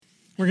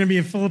We're going to be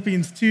in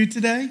Philippians 2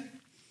 today.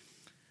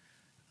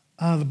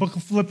 The book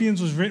of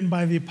Philippians was written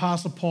by the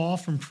Apostle Paul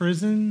from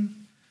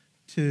prison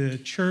to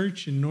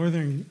church in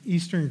northern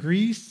eastern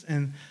Greece,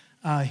 and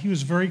he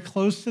was very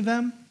close to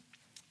them.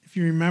 If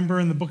you remember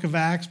in the book of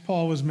Acts,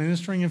 Paul was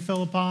ministering in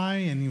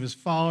Philippi, and he was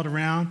followed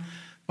around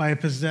by a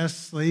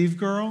possessed slave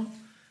girl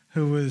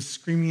who was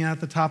screaming out at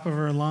the top of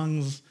her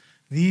lungs,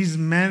 "These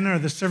men are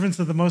the servants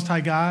of the Most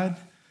High God,"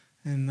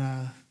 in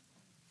an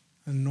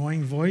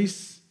annoying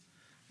voice.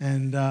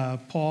 And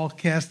Paul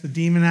cast the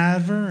demon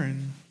out of her,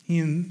 and he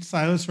and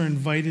Silas were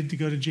invited to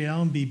go to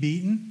jail and be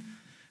beaten.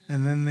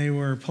 And then they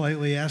were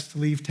politely asked to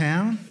leave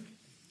town.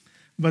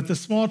 But the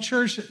small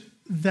church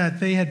that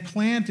they had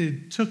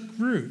planted took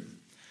root.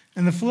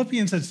 And the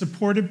Philippians had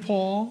supported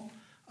Paul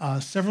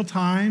several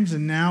times.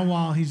 And now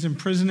while he's in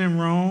prison in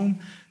Rome,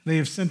 they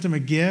have sent him a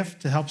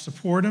gift to help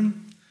support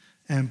him.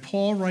 And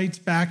Paul writes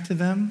back to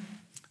them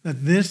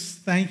that this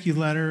thank you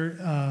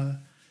letter,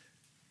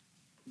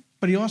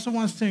 but he also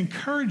wants to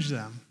encourage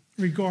them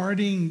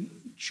regarding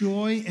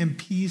joy and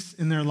peace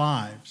in their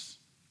lives.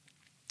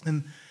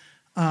 And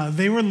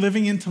they were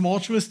living in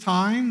tumultuous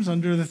times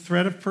under the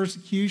threat of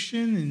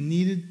persecution and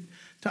needed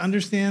to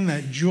understand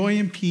that joy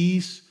and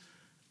peace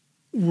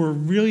were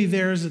really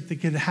theirs, that they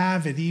could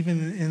have it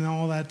even in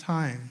all that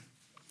time.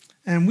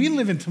 And we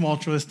live in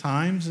tumultuous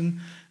times,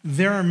 and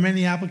there are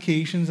many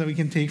applications that we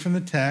can take from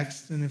the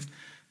text. And if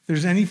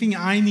there's anything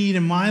I need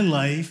in my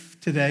life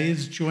today,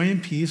 it's joy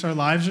and peace. Our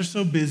lives are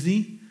so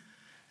busy,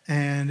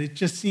 and it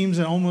just seems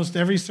that almost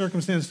every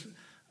circumstance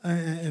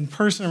and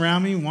person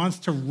around me wants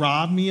to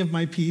rob me of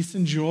my peace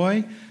and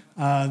joy.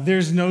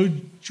 There's no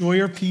joy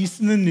or peace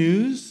in the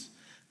news.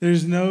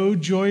 There's no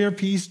joy or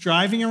peace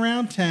driving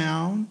around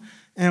town.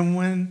 And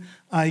when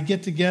I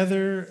get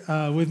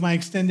together with my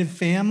extended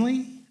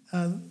family,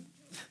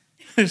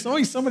 there's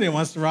always somebody that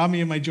wants to rob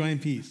me of my joy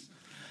and peace.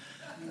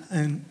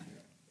 And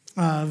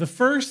the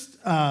first,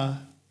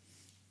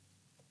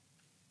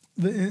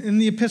 in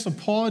the epistle,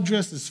 Paul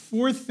addresses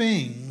four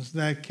things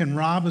that can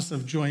rob us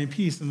of joy and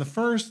peace. And the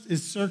first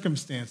is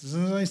circumstances.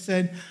 And as I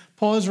said,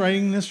 Paul is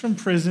writing this from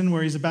prison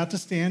where he's about to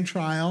stand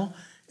trial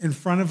in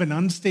front of an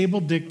unstable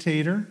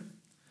dictator.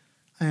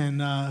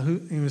 And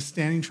he was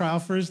standing trial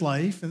for his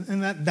life.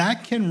 And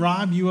that can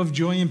rob you of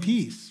joy and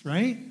peace,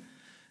 right?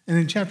 And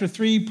in chapter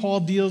 3,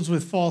 Paul deals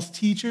with false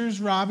teachers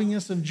robbing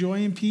us of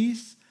joy and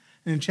peace.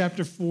 And in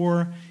chapter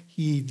 4,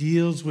 he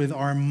deals with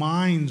our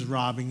minds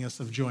robbing us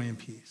of joy and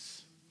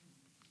peace.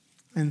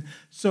 And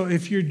so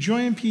if your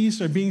joy and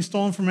peace are being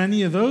stolen from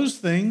any of those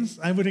things,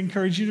 I would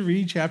encourage you to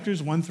read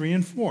chapters 1, 3,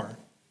 and 4.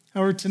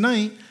 However,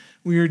 tonight,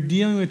 we are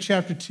dealing with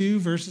chapter 2,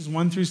 verses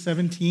 1 through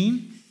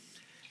 17.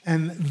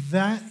 And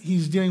that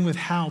he's dealing with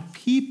how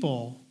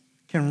people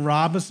can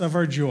rob us of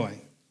our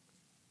joy.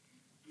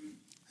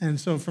 And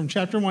so from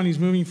chapter 1, he's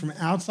moving from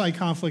outside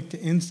conflict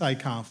to inside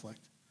conflict.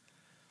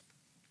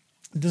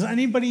 Does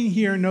anybody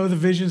here know the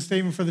vision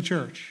statement for the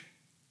church?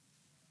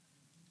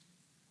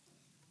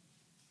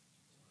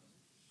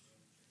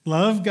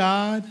 Love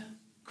God,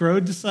 grow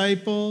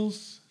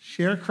disciples,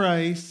 share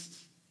Christ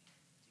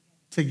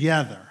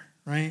together,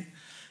 right?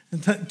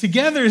 And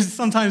together is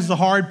sometimes the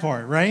hard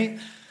part, right?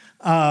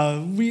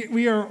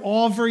 We are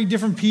all very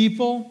different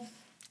people,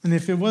 and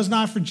if it was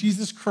not for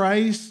Jesus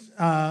Christ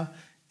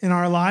in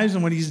our lives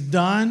and what he's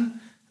done,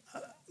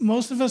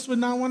 most of us would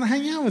not want to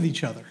hang out with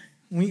each other.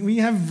 We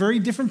have very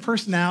different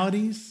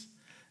personalities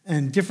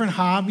and different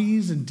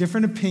hobbies and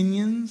different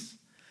opinions,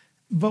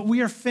 but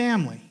we are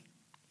family.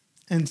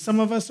 And some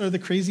of us are the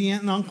crazy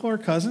aunt and uncle or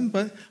cousin,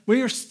 but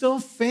we are still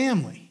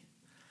family.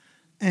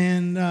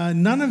 And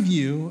none of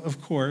you,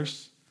 of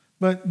course,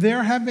 but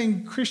there have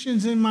been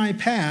Christians in my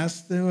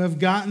past who have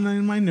gotten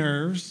on my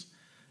nerves,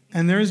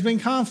 and there has been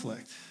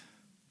conflict.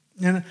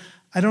 And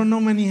I don't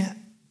know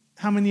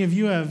how many of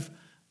you have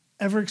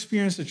ever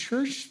experienced a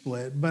church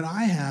split, but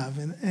I have,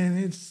 and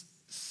it's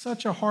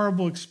such a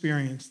horrible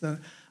experience that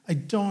I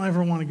don't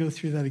ever want to go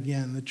through that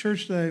again. The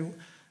church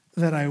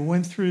that I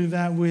went through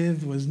that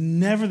with was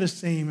never the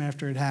same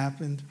after it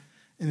happened,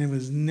 and it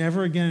was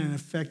never again an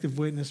effective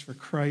witness for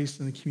Christ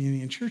in the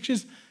community. And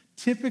churches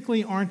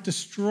typically aren't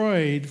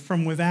destroyed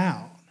from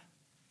without.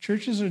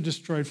 Churches are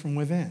destroyed from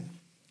within.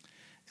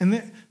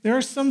 And there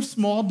are some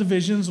small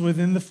divisions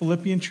within the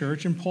Philippian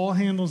church, and Paul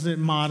handles it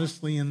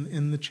modestly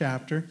in the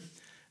chapter.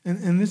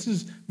 And this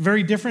is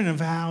very different of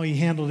how he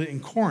handled it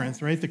in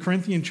Corinth, right? The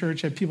Corinthian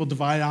church had people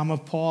divided. I'm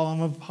of Paul, I'm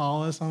of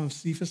Apollos, I'm of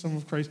Cephas, I'm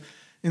of Christ.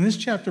 In this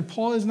chapter,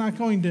 Paul is not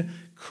going to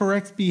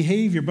correct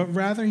behavior, but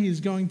rather he is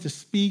going to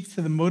speak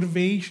to the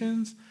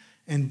motivations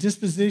and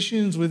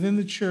dispositions within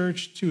the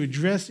church to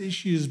address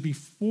issues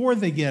before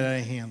they get out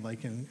of hand, like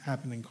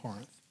happened in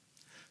Corinth.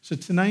 So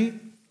tonight,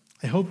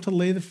 I hope to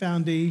lay the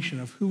foundation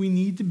of who we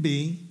need to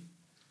be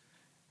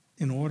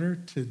in order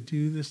to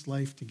do this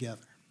life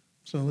together.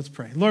 So let's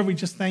pray. Lord, we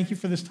just thank you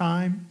for this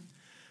time.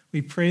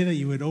 We pray that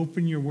you would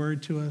open your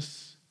word to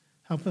us.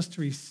 Help us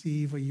to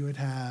receive what you would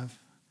have.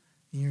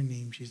 In your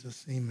name,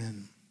 Jesus,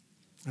 amen.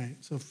 All right,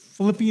 so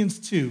Philippians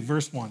 2,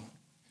 verse 1.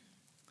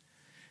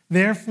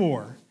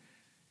 Therefore,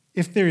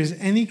 if there is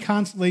any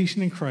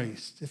consolation in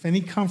Christ, if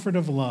any comfort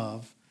of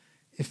love,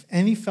 if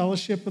any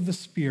fellowship of the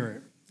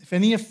Spirit, if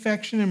any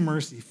affection and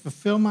mercy,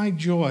 fulfill my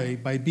joy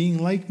by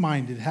being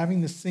like-minded,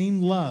 having the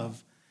same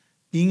love,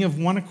 being of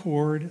one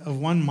accord, of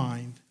one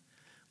mind.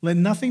 Let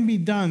nothing be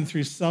done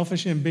through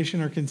selfish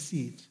ambition or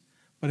conceit,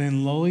 but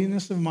in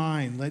lowliness of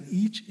mind, let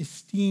each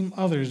esteem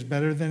others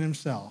better than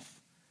himself.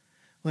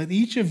 Let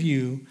each of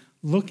you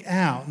look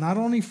out not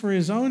only for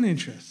his own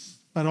interests,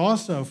 but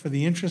also for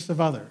the interests of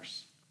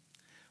others.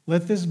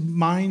 Let this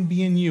mind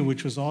be in you,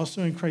 which was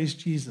also in Christ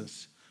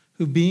Jesus,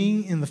 who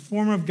being in the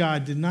form of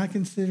God did not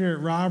consider it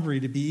robbery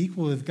to be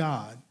equal with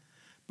God,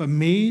 but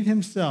made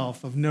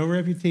himself of no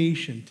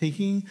reputation,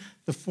 taking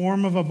the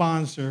form of a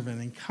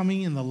bondservant and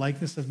coming in the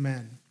likeness of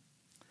men.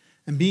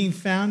 And being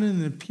found in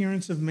the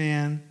appearance of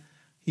man,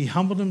 he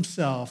humbled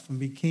himself and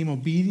became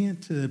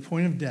obedient to the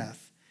point of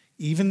death,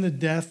 even the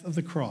death of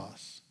the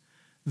cross.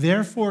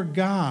 Therefore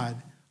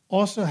God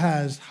also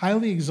has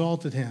highly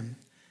exalted him,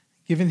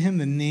 given him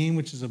the name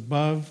which is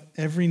above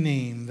every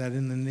name, that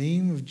in the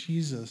name of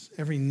Jesus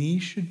every knee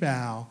should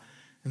bow,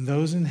 and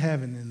those in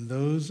heaven, and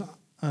those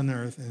on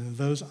earth, and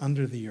those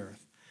under the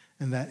earth,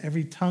 and that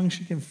every tongue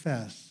should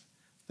confess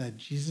that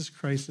Jesus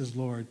Christ is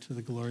Lord, to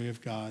the glory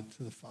of God,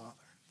 to the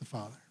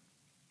Father.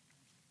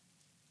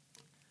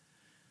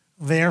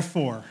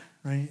 Therefore,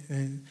 right?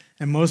 And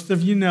most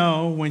of you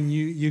know when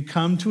you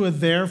come to a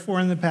therefore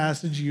in the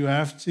passage, you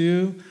have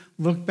to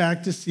look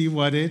back to see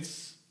what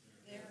it's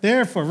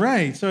there for,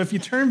 right? So if you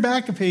turn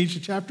back a page to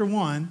chapter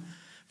 1,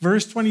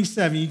 verse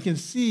 27, you can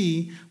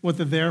see what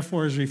the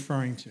therefore is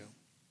referring to.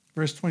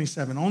 Verse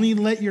 27, only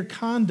let your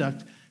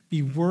conduct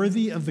be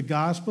worthy of the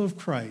gospel of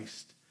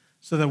Christ,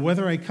 so that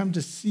whether I come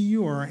to see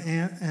you or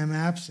am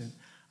absent,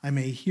 I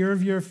may hear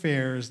of your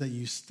affairs, that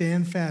you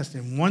stand fast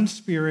in one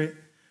spirit,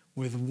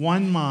 with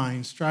one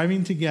mind,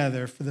 striving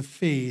together for the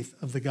faith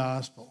of the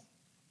gospel.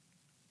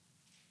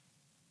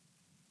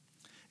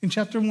 In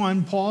chapter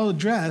 1, Paul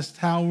addressed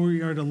how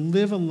we are to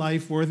live a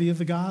life worthy of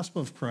the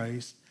gospel of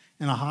Christ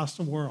in a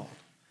hostile world.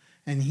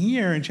 And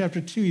here in chapter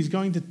 2, he's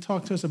going to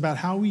talk to us about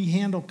how we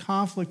handle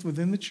conflict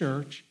within the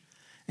church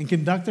and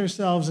conduct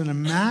ourselves in a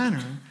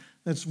manner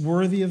that's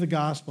worthy of the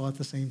gospel at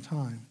the same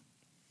time.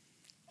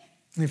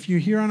 And if you're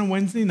here on a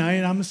Wednesday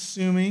night, I'm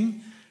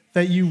assuming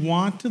that you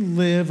want to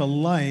live a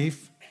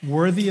life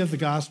worthy of the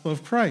gospel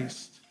of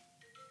Christ.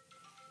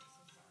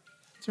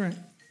 That's right.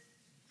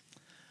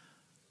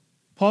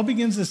 Paul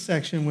begins this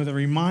section with a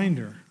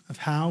reminder of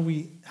how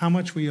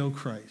much we owe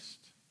Christ.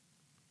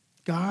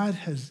 God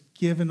has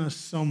given us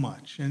so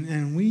much,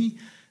 and we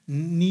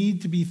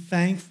need to be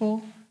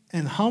thankful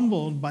and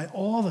humbled by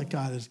all that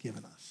God has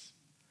given us.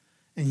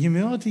 And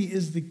humility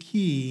is the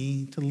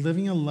key to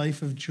living a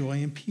life of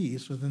joy and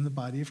peace within the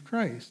body of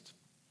Christ.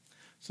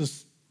 So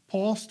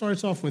Paul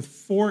starts off with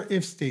 4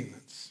 if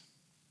statements.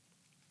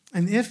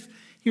 And if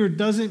here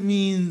doesn't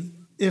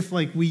mean if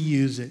like we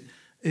use it.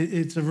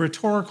 It's a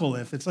rhetorical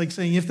if. It's like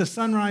saying if the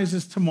sun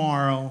rises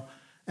tomorrow,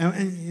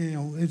 and you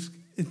know,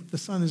 the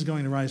sun is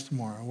going to rise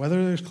tomorrow.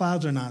 Whether there's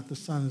clouds or not, the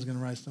sun is going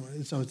to rise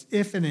tomorrow. So it's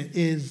if and it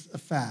is a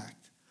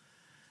fact.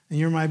 And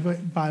your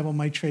Bible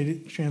might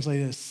translate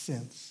it as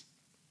since.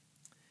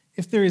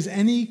 If there is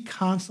any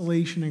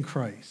consolation in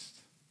Christ,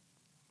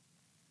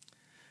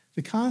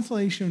 the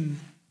consolation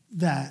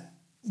that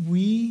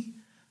we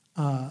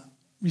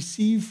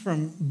receive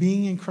from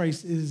being in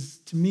Christ is,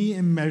 to me,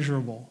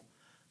 immeasurable.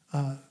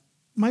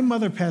 My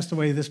mother passed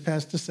away this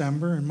past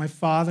December, and my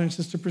father and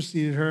sister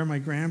preceded her. My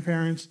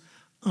grandparents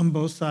on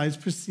both sides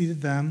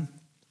preceded them.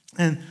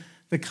 And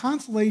the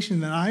consolation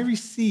that I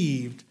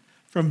received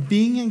from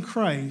being in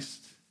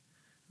Christ,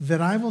 that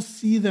I will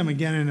see them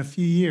again in a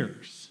few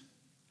years.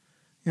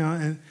 You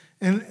know,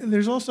 and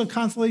there's also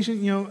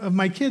consolation, you know, of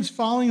my kids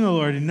following the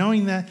Lord and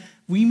knowing that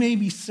we may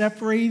be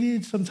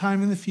separated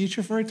sometime in the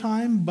future for a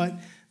time, but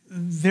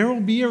there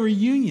will be a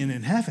reunion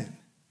in heaven.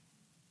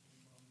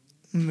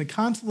 And the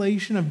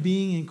consolation of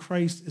being in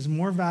Christ is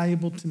more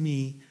valuable to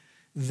me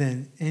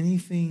than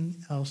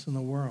anything else in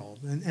the world.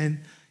 And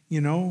you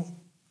know,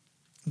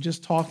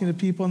 just talking to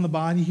people in the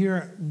body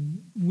here,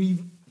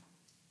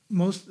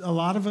 a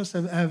lot of us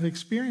have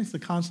experienced the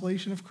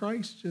consolation of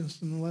Christ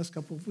just in the last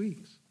couple of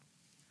weeks.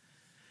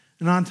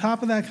 And on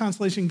top of that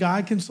consolation,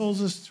 God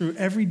consoles us through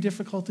every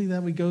difficulty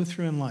that we go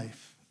through in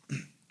life.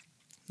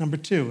 Number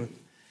 2,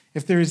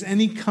 if there is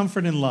any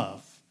comfort in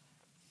love.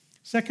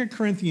 2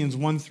 Corinthians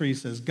 1:3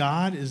 says,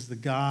 God is the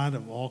God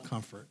of all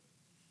comfort.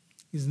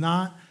 He's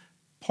not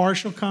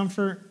partial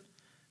comfort.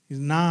 He's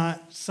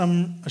not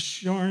some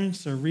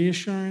assurance or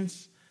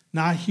reassurance,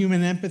 not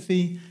human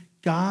empathy.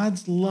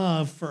 God's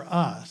love for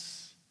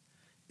us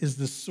is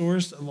the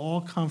source of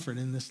all comfort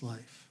in this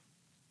life.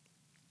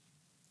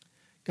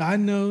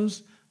 God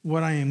knows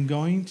what I am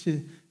going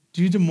to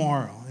do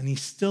tomorrow, and he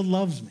still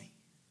loves me.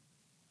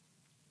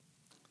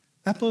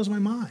 That blows my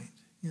mind.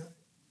 You know?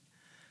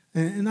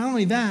 And not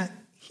only that,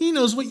 he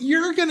knows what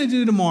you're going to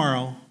do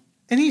tomorrow,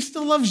 and he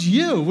still loves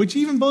you, which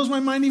even blows my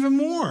mind even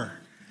more.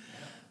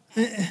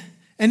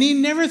 And he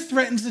never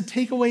threatens to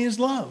take away his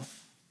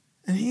love.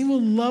 And he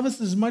will love us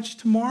as much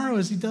tomorrow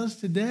as he does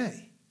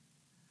today.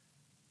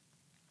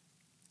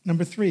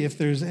 Number 3, if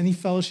there's any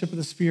fellowship of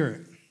the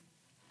Spirit,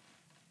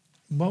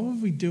 what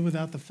would we do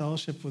without the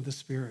fellowship with the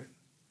Spirit?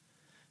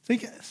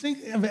 Think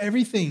of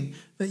everything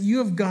that you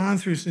have gone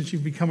through since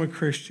you've become a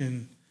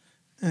Christian.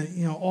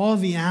 All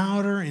the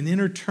outer and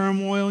inner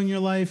turmoil in your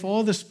life,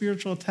 all the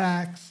spiritual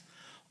attacks,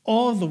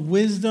 all of the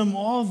wisdom,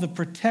 all of the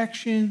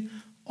protection,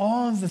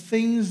 all of the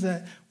things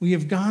that we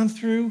have gone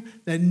through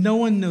that no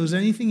one knows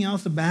anything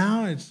else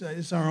about.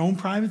 It's our own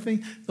private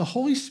thing. The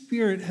Holy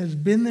Spirit has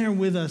been there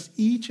with us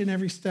each and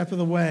every step of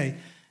the way,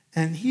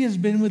 and he has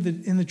been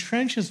in the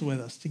trenches with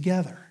us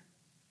together.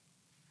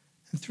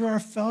 And through our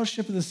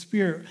fellowship of the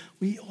Spirit,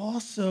 we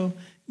also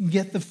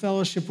get the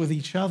fellowship with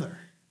each other.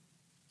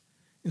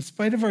 In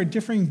spite of our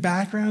differing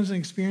backgrounds and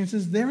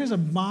experiences, there is a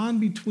bond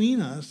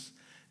between us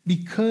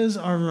because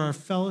of our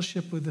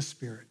fellowship with the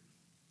Spirit.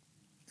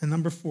 And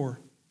number 4,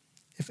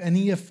 if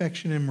any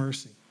affection and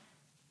mercy.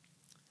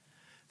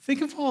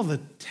 Think of all the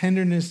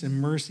tenderness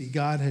and mercy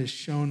God has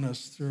shown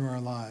us throughout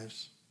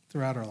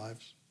our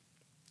lives.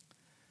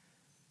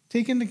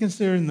 Take into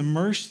consideration the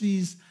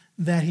mercies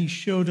that he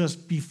showed us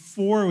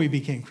before we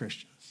became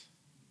Christians.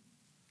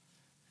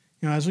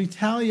 As we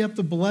tally up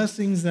the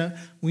blessings that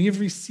we have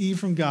received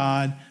from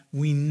God,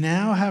 we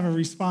now have a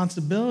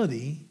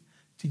responsibility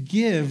to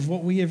give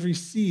what we have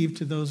received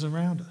to those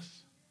around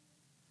us.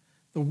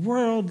 The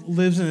world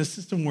lives in a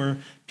system where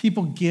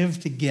people give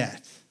to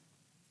get.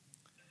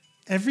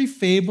 Every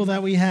fable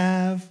that we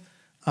have,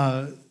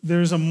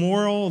 there's a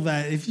moral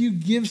that if you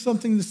give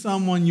something to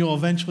someone, you'll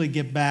eventually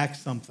get back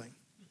something.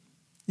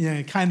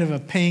 Kind of a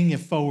paying it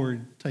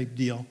forward type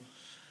deal.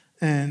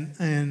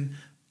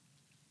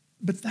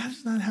 But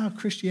that's not how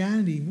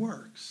Christianity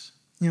works.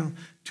 To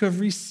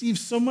have received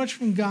so much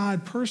from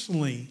God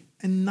personally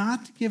and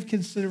not to give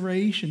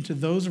consideration to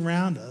those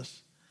around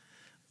us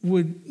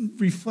would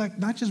reflect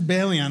not just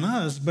badly on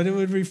us, but it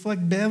would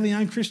reflect badly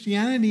on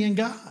Christianity and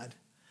God.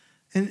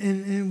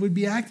 And would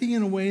be acting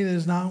in a way that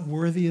is not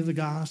worthy of the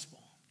gospel.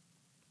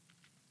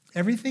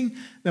 Everything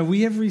that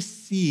we have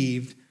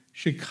received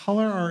should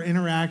color our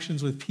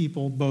interactions with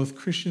people, both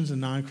Christians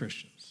and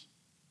non-Christians.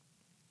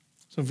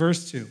 So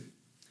verse 2,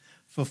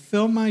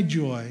 fulfill my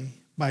joy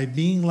by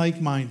being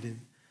like-minded,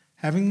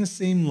 having the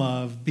same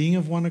love, being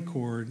of one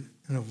accord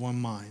and of one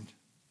mind.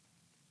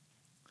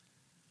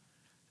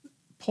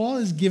 Paul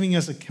is giving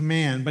us a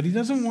command, but he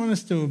doesn't want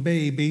us to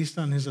obey based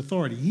on his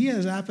authority. He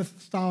has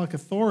apostolic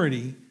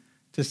authority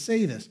to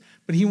say this,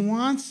 but he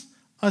wants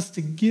us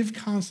to give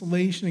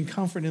consolation and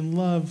comfort and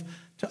love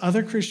to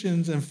other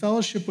Christians and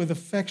fellowship with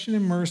affection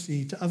and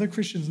mercy to other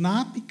Christians,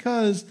 not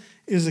because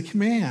it is a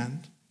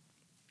command,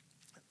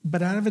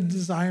 but out of a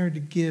desire to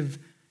give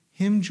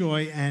him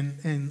joy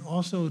and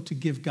also to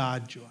give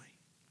God joy.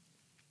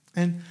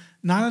 And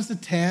not as a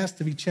task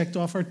to be checked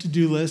off our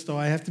to-do list.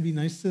 I have to be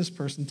nice to this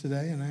person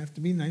today, and I have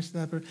to be nice to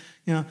that person.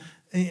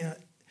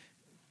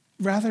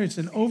 Rather, it's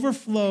an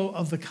overflow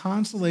of the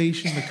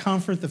consolation, the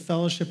comfort, the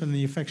fellowship, and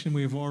the affection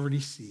we have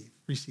already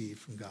received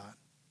from God.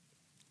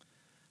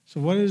 So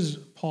what does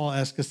Paul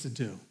ask us to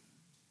do?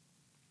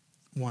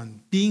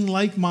 1, being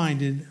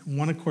like-minded,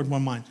 one accord,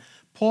 one mind.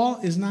 Paul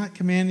is not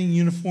commanding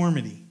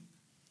uniformity.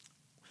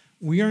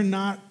 We are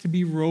not to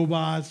be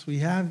robots. We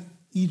have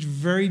each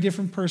very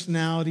different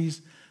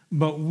personalities,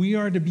 but we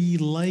are to be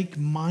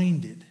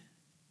like-minded.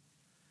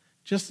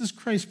 Just as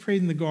Christ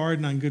prayed in the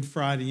garden on Good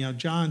Friday,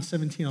 John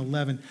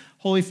 17:11,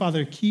 Holy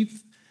Father, keep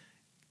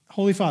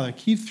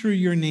through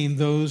your name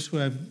those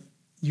who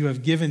you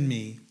have given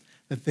me,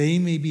 that they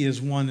may be as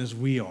one as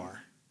we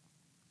are.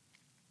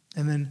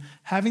 And then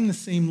having the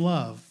same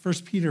love,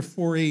 1 Peter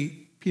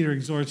 4:8, Peter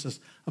exhorts us,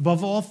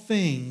 above all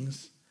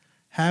things,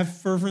 have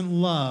fervent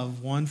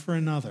love one for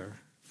another,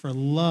 for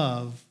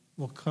love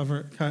will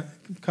cover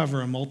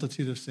a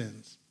multitude of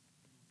sins.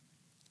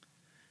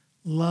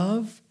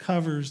 Love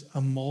covers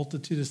a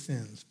multitude of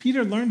sins.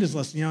 Peter learned his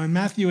lesson. In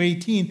Matthew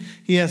 18,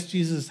 he asked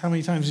Jesus how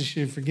many times he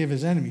should forgive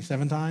his enemy,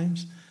 7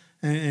 times?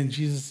 And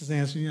Jesus is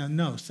answering,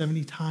 no,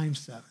 70 times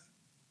 7.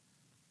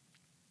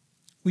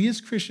 We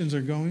as Christians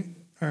are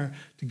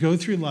to go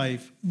through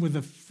life with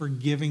a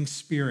forgiving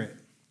spirit.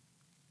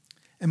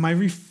 And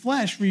my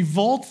flesh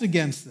revolts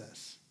against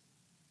this.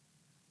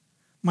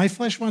 My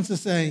flesh wants to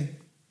say,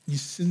 you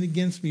sinned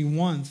against me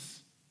once,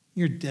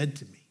 you're dead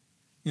to me.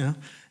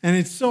 And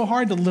it's so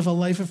hard to live a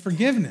life of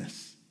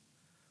forgiveness.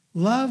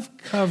 Love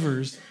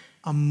covers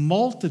a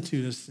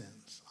multitude of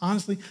sins.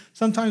 Honestly,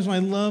 sometimes my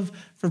love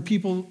for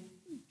people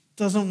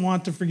doesn't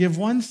want to forgive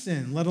one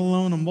sin, let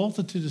alone a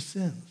multitude of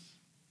sins.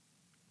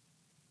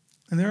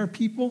 And there are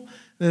people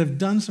that have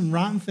done some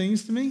rotten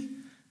things to me,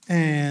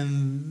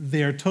 and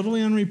they are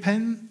totally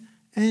unrepentant,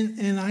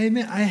 and I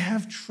admit I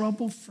have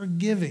trouble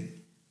forgiving.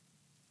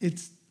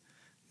 It's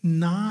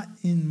not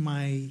in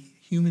my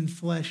human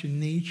flesh and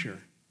nature.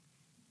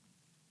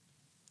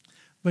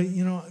 But,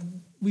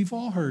 we've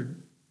all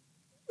heard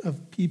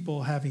of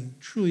people having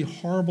truly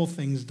horrible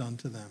things done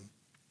to them.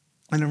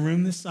 In a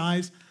room this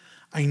size,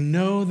 I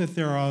know that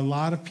there are a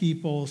lot of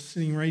people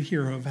sitting right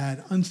here who have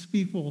had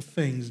unspeakable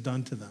things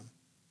done to them.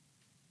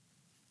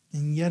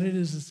 And yet it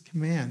is his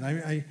command.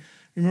 I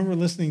remember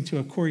listening to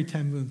a Corrie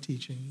ten Boom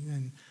teaching,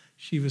 and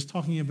she was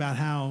talking about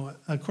how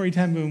Corrie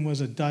ten Boom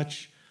was a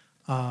Dutch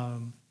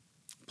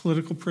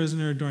political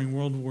prisoner during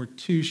World War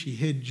II. She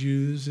hid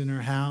Jews in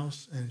her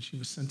house, and she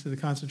was sent to the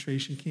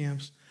concentration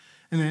camps.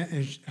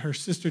 And her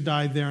sister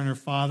died there, and her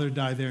father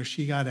died there.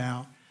 She got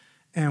out.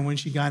 And when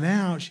she got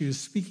out, she was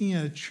speaking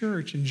at a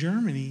church in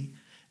Germany,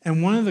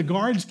 and one of the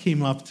guards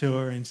came up to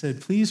her and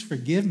said, "Please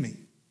forgive me."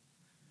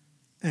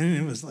 And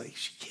it was like,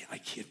 I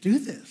can't do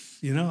this,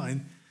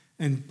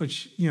 but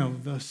she,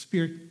 the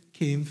Spirit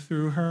came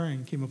through her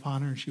and came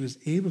upon her, and she was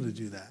able to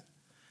do that.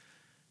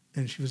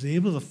 And she was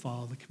able to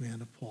follow the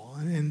command of Paul.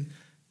 I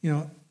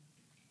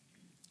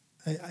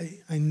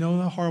know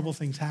that horrible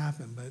things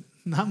happen, but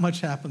not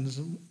much happens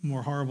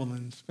more horrible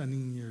than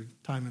spending your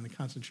time in the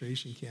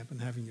concentration camp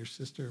and having your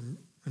sister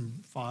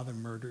and father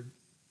murdered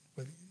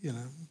with,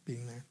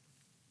 being there.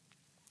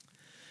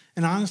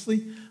 And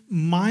honestly,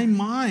 my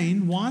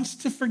mind wants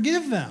to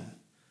forgive them,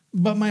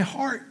 but my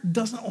heart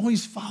doesn't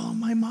always follow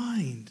my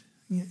mind.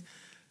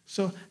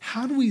 So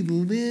how do we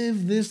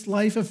live this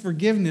life of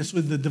forgiveness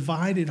with the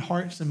divided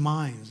hearts and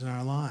minds in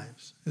our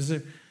lives?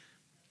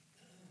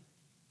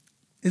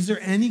 Is there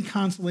any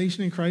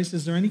consolation in Christ?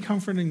 Is there any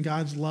comfort in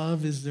God's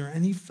love? Is there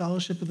any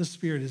fellowship of the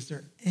Spirit? Is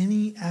there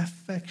any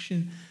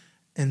affection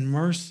and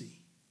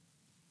mercy?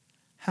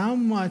 How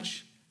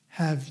much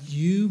have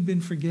you been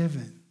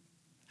forgiven?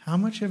 How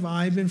much have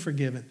I been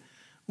forgiven?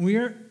 We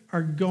are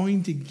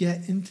going to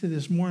get into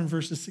this more in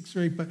verses 6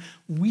 or 8, but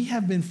we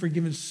have been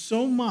forgiven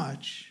so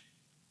much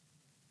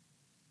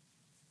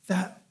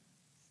that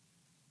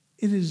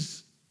it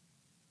is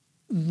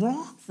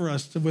wrong for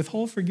us to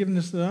withhold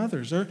forgiveness to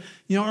others. Or,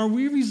 are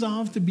we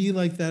resolved to be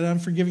like that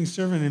unforgiving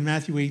servant in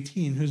Matthew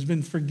 18 who's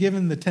been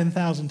forgiven the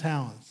 10,000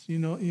 talents?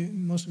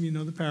 Most of you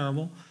know the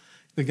parable.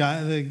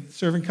 The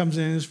servant comes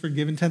in and is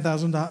forgiven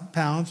 10,000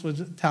 talents,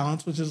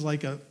 which is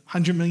like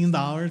 $100 million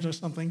or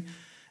something.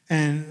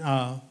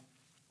 And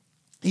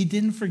he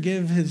didn't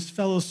forgive his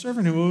fellow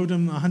servant who owed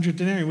him 100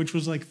 denarii, which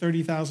was like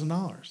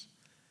 $30,000.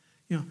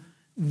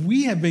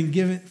 We have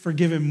been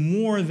forgiven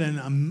more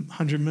than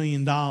 $100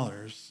 million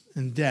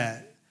in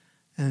debt.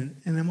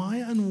 And am I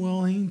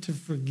unwilling to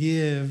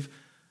forgive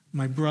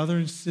my brother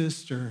and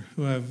sister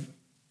who have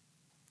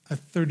a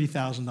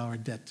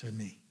 $30,000 debt to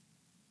me?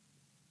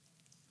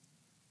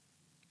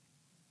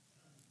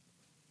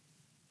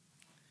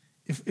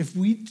 If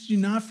we do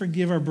not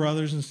forgive our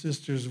brothers and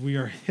sisters, we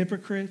are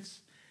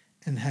hypocrites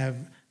and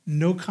have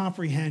no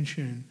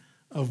comprehension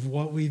of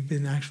what we've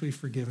been actually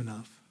forgiven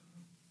of.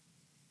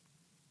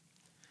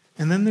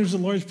 And then there's the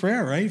Lord's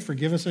Prayer, right?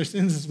 Forgive us our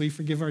sins as we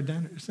forgive our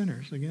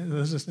sinners,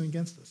 those who sin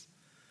against us.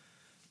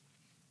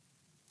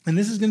 And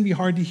this is going to be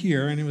hard to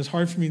hear, and it was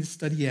hard for me to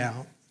study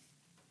out.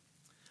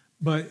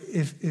 But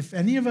if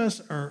any of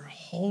us are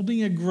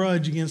holding a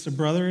grudge against a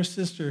brother or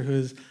sister who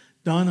has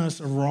done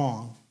us a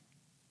wrong,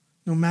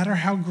 no matter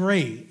how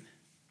great,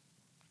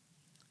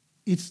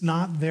 it's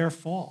not their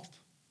fault.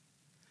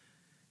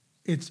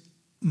 It's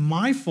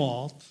my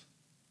fault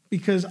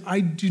because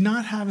I do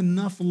not have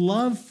enough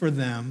love for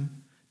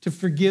them to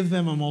forgive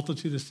them a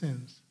multitude of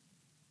sins.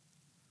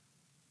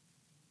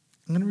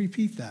 I'm going to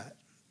repeat that,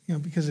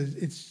 because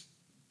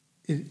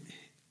it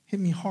hit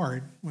me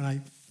hard when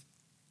I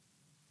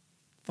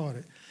thought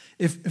it.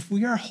 If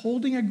we are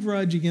holding a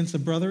grudge against a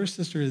brother or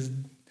sister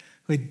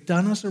who had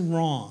done us a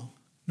wrong,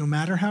 no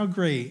matter how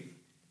great,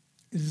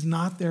 it is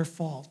not their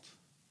fault.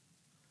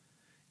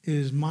 It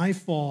is my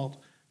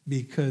fault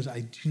because I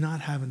do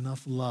not have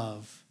enough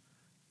love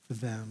for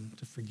them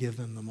to forgive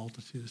them the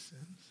multitude of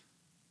sins.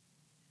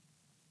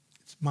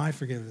 It's my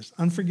forgiveness.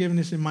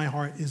 Unforgiveness in my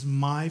heart is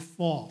my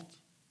fault.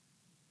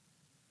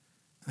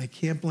 I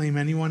can't blame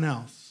anyone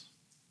else.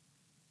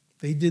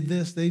 They did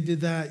this, they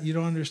did that, you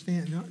don't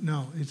understand.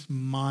 No, it's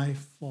my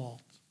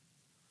fault.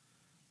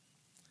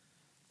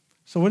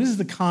 So what is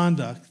the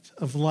conduct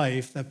of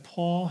life that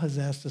Paul has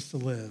asked us to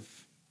live?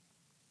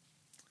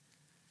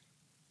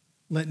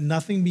 Let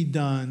nothing be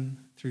done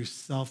through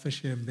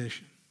selfish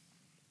ambition.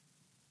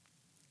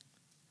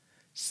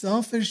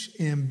 Selfish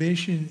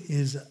ambition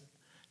is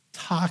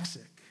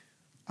toxic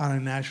on a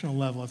national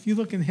level. If you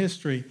look in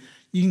history,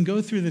 you can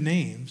go through the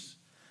names.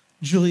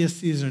 Julius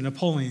Caesar,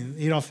 Napoleon,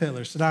 Adolf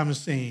Hitler, Saddam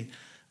Hussein,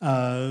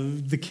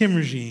 the Kim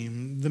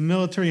regime, the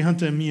military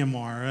junta in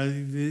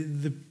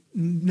Myanmar,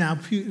 now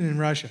Putin in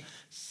Russia.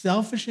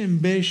 Selfish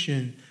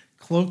ambition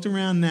cloaked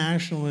around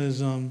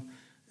nationalism,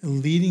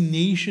 leading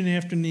nation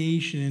after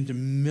nation into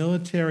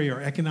military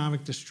or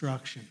economic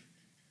destruction.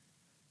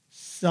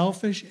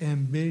 Selfish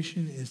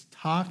ambition is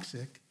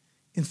toxic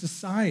in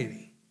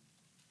society.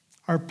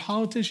 Our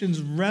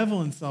politicians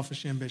revel in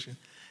selfish ambition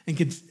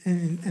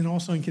and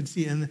also in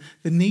conceit, and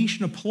the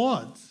nation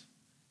applauds.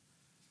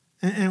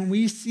 And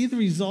we see the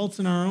results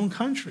in our own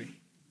country.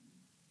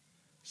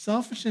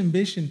 Selfish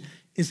ambition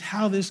is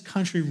how this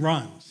country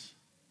runs.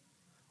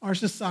 Our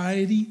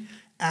society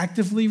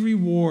actively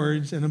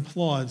rewards and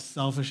applauds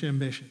selfish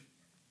ambition.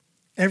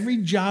 Every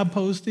job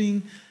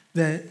posting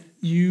that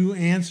you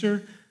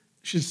answer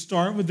should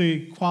start with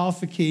the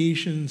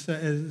qualifications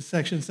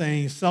section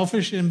saying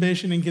selfish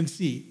ambition and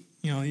conceit,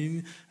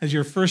 as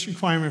your first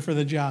requirement for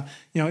the job.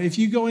 If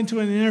you go into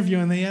an interview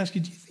and they ask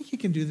you, do you think you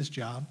can do this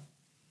job?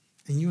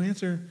 And you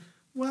answer,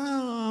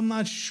 well, I'm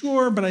not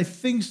sure, but I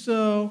think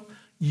so.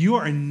 You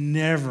are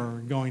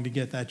never going to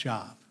get that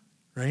job,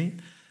 right?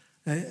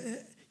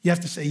 You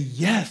have to say,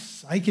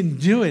 yes, I can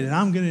do it, and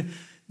I'm going to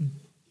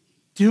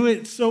do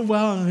it so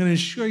well. I'm going to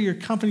ensure your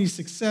company's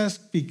success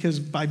because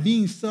by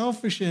being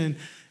selfish and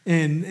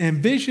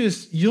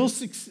ambitious,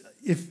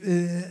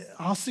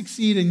 I'll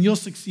succeed and you'll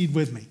succeed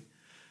with me,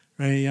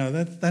 right?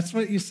 That's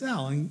what you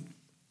sell. And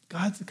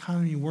God's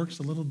economy works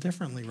a little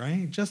differently,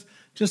 right? Just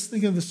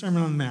think of the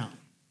Sermon on the Mount.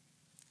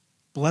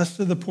 Blessed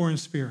are the poor in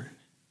spirit.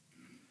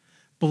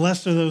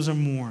 Blessed are those who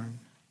mourn.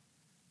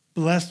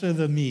 Blessed are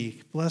the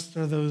meek. Blessed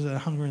are those that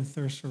hunger and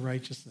thirst for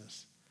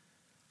righteousness,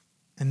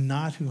 and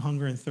not who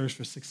hunger and thirst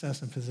for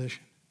success and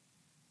position.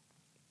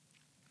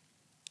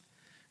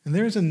 And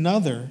there's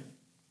another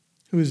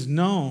who is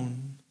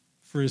known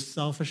for his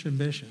selfish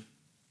ambition.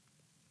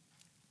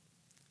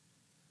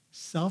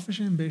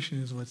 Selfish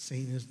ambition is what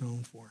Satan is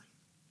known for.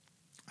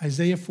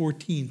 Isaiah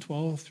 14,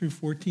 12 through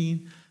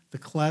 14, the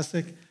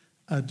classic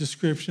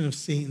description of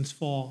Satan's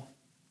fall.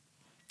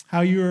 How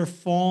you are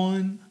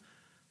fallen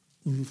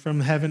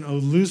from heaven, O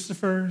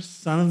Lucifer,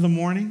 son of the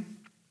morning.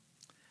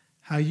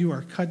 How you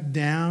are cut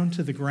down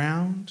to the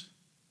ground.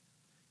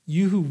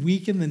 You who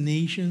weaken the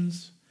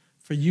nations,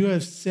 for you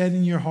have said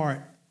in your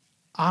heart,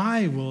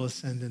 I will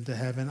ascend into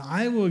heaven.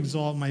 I will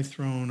exalt my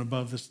throne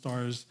above the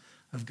stars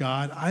of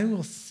God. I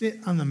will sit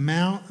on the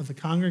mount of the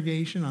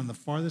congregation on the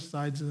farthest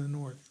sides of the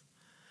north.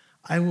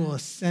 I will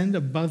ascend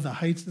above the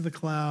heights of the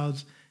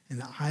clouds,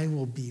 and I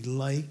will be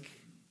like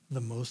the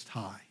Most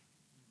High.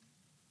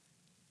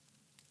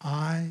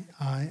 I.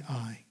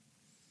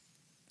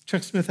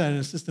 Chuck Smith had an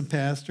assistant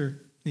pastor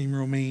named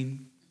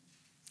Romaine.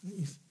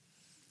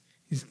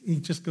 He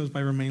just goes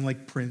by Romaine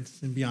like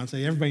Prince and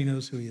Beyonce. Everybody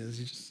knows who he is.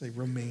 You just say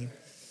Romaine.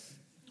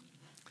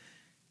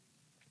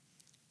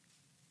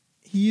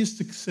 He used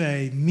to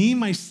say, me,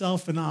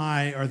 myself, and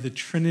I are the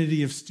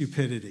trinity of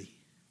stupidity.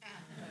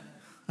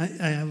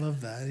 I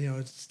love that.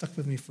 It's stuck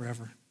with me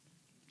forever.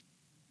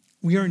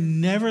 We are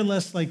never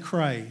less like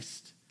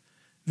Christ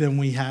than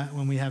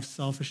when we have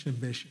selfish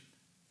ambition.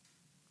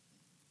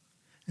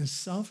 And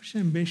selfish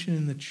ambition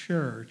in the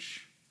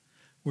church,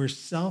 where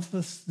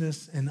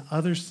selflessness and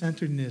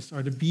other-centeredness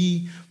are to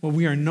be what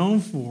we are known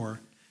for,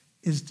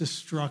 is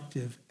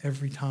destructive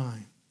every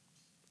time.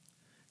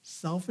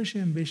 Selfish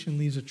ambition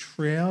leaves a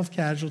trail of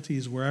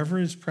casualties wherever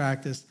it's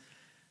practiced,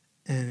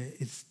 and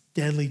it's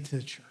deadly to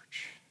the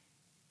church.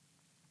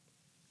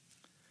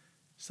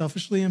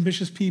 Selfishly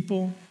ambitious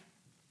people,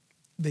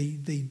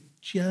 they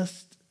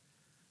just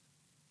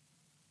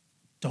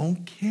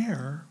don't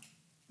care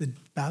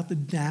about the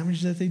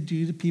damage that they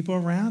do to people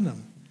around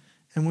them.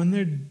 And when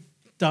they're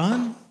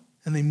done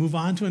and they move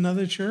on to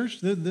another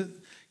church,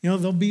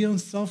 they'll be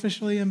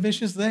unselfishly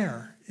ambitious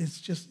there. It's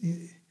just,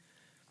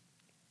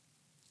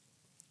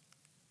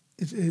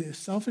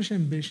 selfish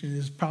ambition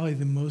is probably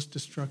the most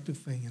destructive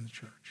thing in the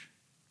church.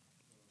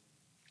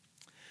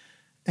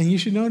 And you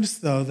should notice,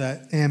 though,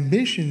 that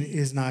ambition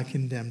is not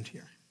condemned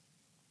here.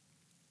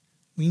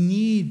 We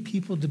need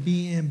people to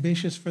be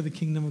ambitious for the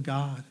kingdom of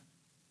God.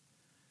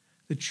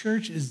 The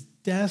church is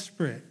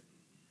desperate,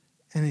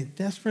 and it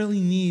desperately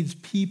needs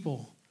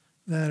people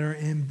that are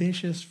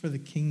ambitious for the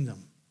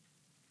kingdom,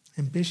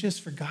 ambitious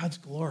for God's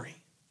glory.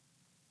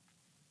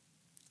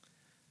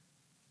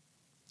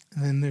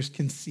 And then there's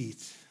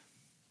conceit.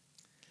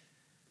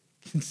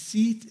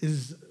 Conceit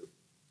is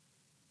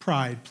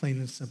pride, plain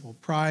and simple.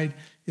 Pride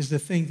is to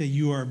think that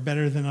you are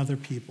better than other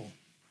people.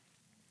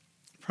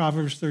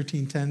 Proverbs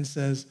 13:10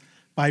 says,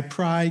 by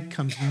pride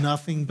comes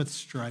nothing but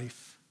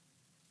strife.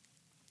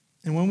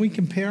 And when we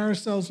compare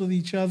ourselves with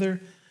each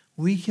other,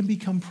 we can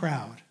become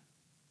proud.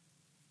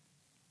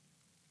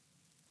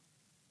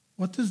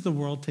 What does the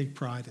world take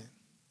pride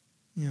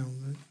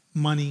in?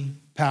 Money,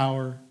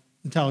 power,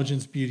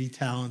 intelligence, beauty,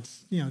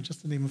 talents,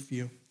 just to name a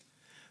few.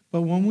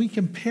 But when we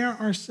compare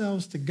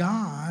ourselves to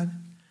God,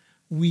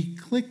 we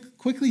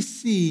quickly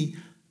see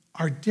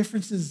our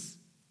differences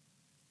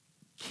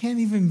can't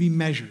even be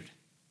measured.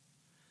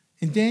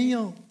 In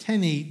Daniel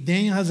 10:8,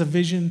 Daniel has a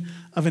vision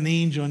of an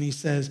angel, and he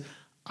says,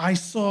 I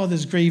saw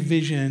this great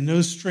vision, and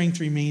no strength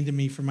remained in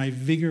me, for my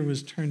vigor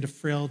was turned to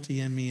frailty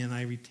in me, and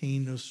I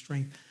retained no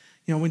strength.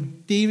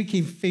 When David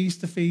came face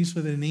to face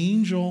with an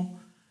angel,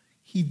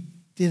 he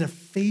did a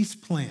face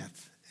plant.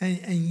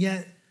 And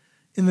yet,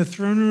 in the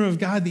throne room of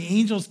God, the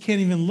angels can't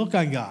even look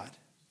on God.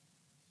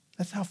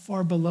 That's how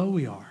far below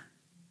we are.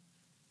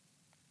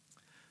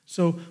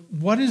 So,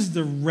 what is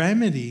the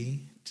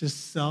remedy to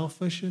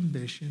selfish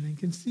ambition and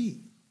conceit?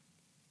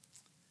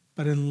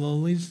 But in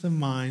lowliness of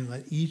mind,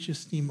 let each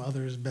esteem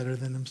others better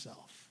than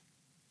himself.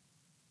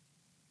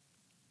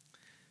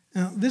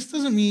 Now, this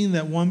doesn't mean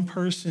that one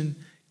person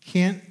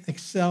can't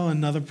excel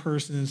another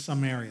person in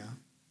some area.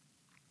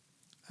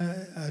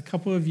 A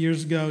couple of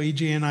years ago,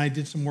 EJ and I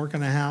did some work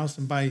on a house,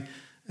 and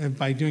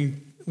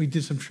we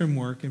did some trim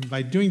work. And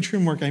by doing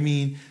trim work, I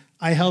mean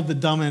I held the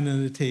dumb end of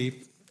the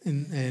tape,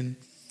 and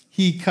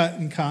he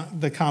cut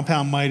the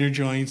compound miter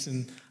joints,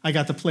 and I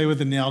got to play with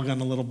the nail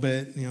gun a little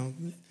bit.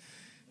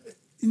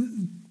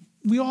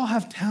 We all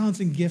have talents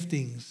and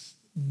giftings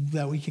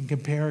that we can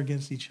compare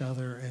against each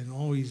other and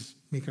always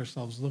make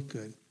ourselves look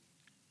good.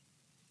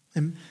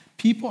 And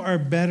people are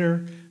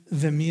better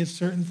than me at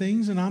certain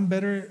things, and I'm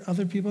better at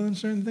other people than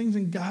certain things,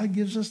 and God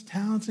gives us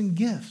talents and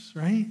gifts,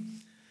 right?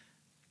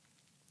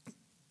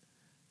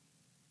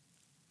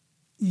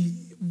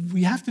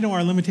 We have to know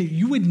our limitations.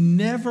 You would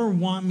never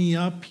want me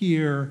up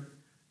here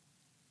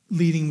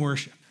leading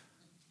worship.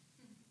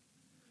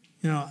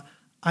 That's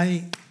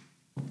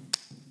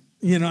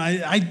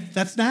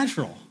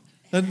natural.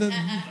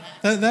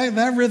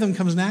 That rhythm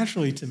comes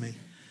naturally to me.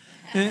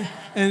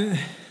 And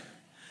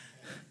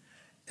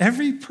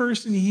every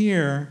person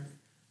here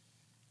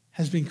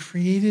has been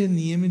created in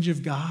the image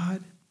of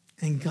God,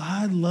 and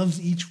God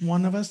loves each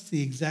one of us to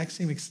the exact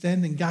same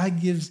extent, and God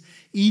gives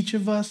each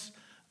of us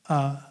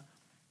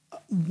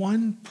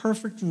one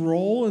perfect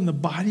role in the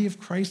body of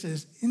Christ that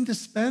is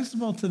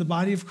indispensable to the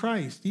body of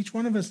Christ. Each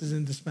one of us is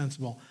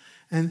indispensable.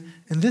 And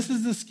this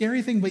is the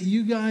scary thing, but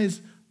you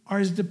guys are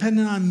as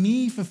dependent on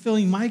me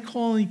fulfilling my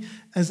calling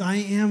as I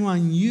am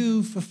on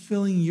you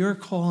fulfilling your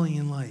calling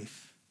in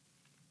life.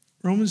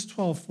 Romans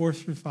 12,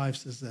 4-5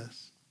 says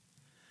this.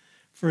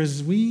 For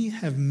as we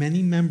have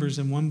many members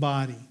in one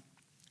body,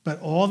 but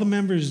all the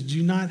members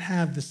do not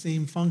have the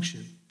same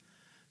function,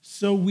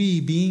 so we,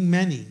 being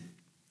many,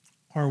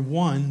 are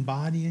one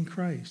body in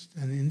Christ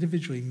and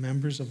individually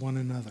members of one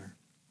another.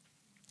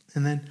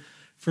 And then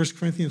 1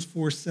 Corinthians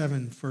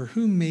 4:7, for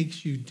who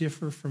makes you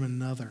differ from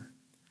another?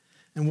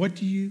 And what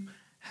do you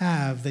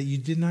have that you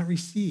did not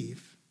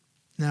receive?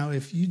 Now,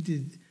 if you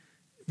did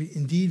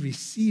indeed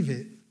receive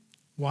it,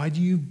 why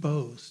do you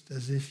boast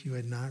as if you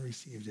had not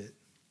received it?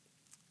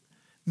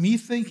 Me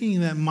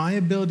thinking that my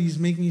abilities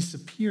make me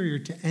superior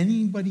to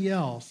anybody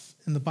else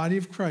in the body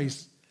of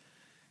Christ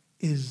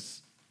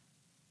is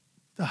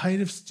the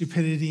height of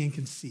stupidity and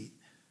conceit.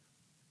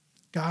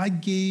 God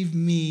gave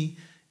me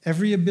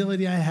every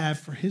ability I have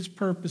for his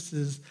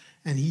purposes,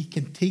 and he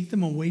can take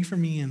them away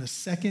from me in a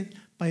second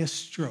by a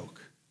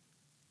stroke,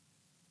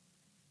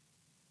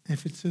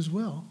 if it's his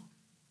will.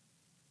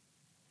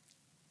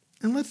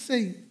 And let's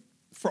say,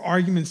 for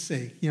argument's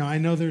sake, I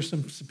know there's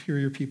some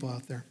superior people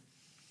out there,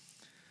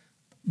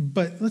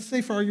 but let's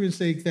say for argument's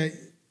sake that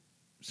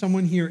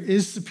someone here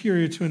is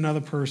superior to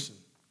another person,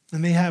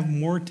 and they have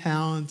more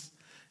talents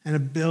and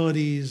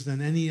abilities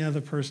than any other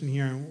person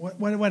here,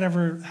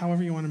 whatever,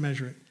 however you want to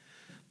measure it.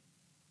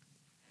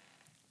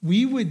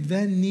 We would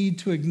then need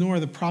to ignore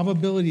the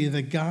probability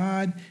that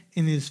God,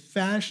 in his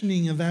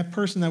fashioning of that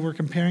person that we're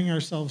comparing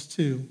ourselves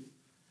to,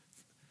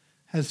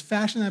 has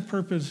fashioned that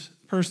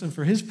person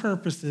for his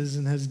purposes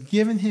and has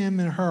given him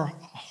and her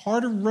a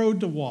harder road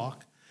to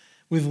walk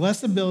with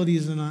less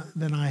abilities than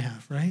I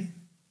have, right?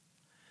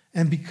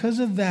 And because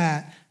of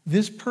that,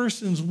 this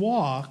person's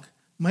walk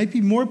might be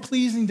more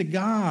pleasing to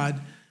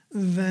God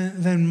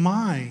than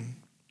mine,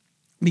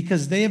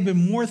 because they have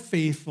been more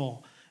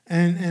faithful,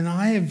 and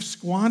I have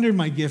squandered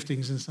my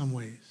giftings in some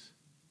ways.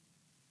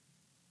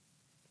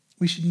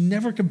 We should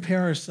never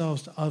compare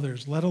ourselves to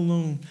others, let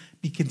alone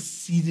be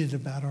conceited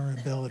about our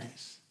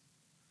abilities.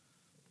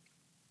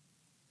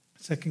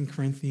 2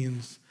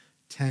 Corinthians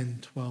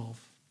 10:12.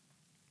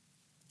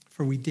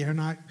 For we dare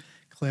not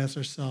class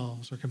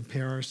ourselves or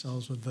compare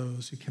ourselves with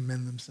those who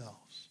commend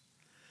themselves.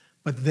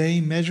 But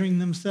they, measuring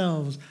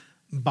themselves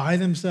by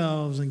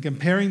themselves and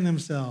comparing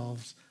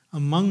themselves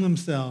among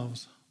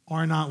themselves,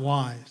 are not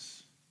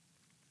wise.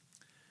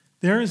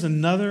 There is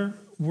another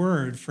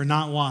word for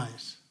not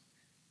wise.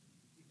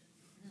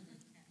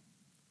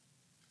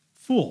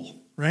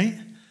 Fool,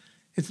 right?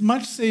 It's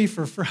much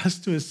safer for us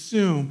to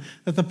assume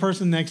that the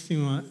person next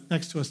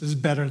to us is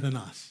better than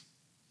us.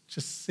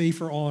 Just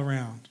safer all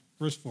around.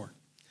 Verse 4.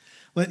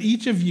 Let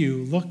each of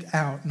you look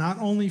out not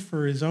only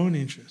for his own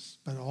interests,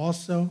 but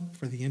also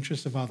for the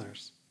interests of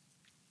others.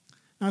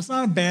 Now, it's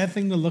not a bad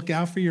thing to look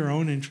out for your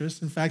own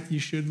interests. In fact, you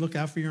should look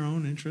out for your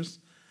own interests.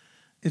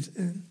 It's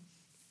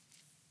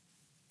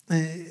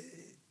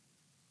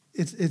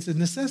a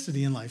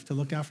necessity in life to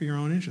look out for your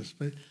own interests.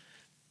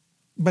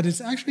 But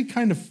it's actually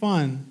kind of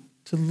fun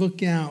to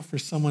look out for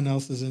someone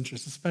else's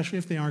interests, especially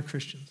if they aren't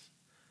Christians.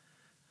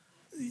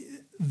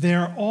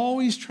 They're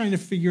always trying to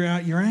figure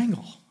out your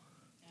angle,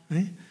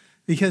 right?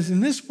 Because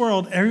in this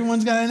world,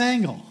 everyone's got an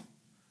angle.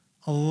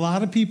 A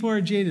lot of people are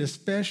jaded,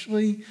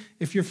 especially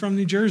if you're from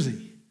New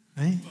Jersey,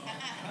 right?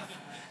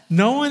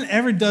 No one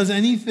ever does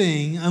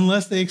anything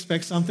unless they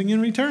expect something in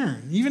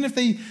return. Even if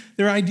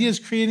their idea is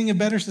creating a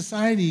better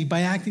society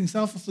by acting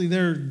selflessly,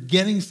 they're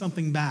getting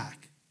something back.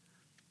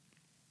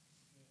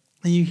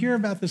 And you hear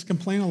about this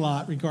complaint a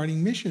lot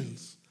regarding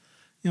missions,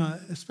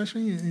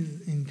 especially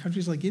in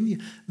countries like India.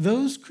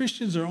 Those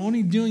Christians are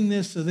only doing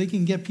this so they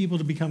can get people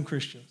to become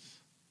Christians.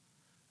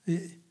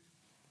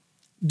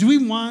 Do we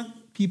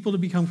want people to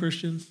become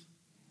Christians?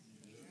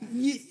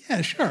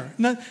 Yeah, sure.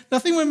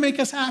 Nothing would make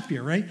us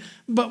happier, right?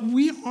 But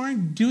we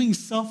aren't doing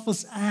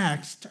selfless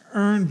acts to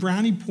earn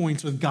brownie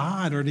points with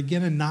God or to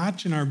get a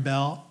notch in our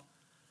belt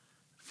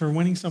for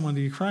winning someone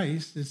to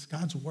Christ. It's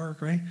God's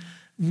work, right?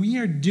 We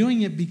are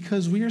doing it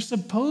because we are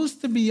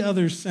supposed to be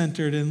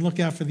others-centered and look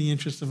out for the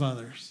interests of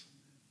others.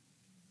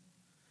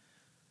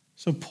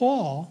 So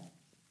Paul,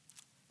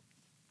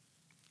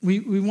 we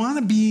want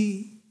to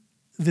be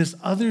this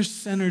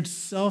others-centered,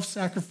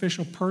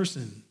 self-sacrificial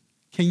person.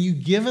 Can you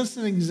give us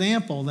an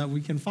example that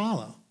we can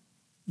follow?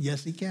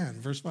 Yes, he can.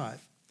 Verse 5.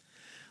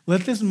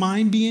 Let this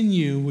mind be in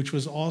you, which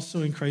was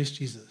also in Christ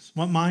Jesus.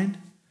 What mind?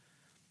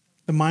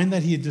 The mind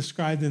that he had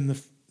described in the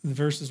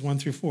verses 1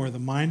 through 4. The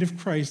mind of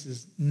Christ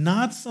is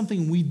not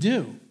something we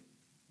do.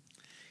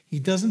 He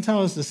doesn't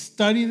tell us to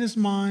study this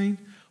mind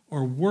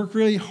or work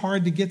really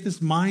hard to get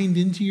this mind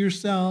into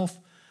yourself.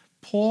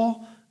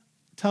 Paul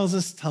tells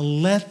us to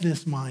let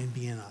this mind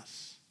be in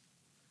us.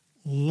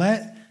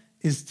 Let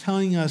is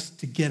telling us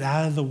to get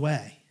out of the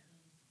way.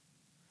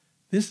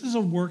 This is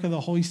a work of the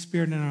Holy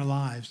Spirit in our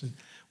lives, and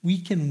we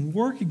can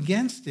work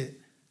against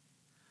it,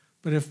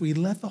 but if we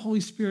let the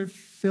Holy Spirit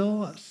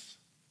fill us,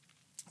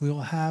 we will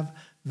have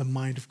the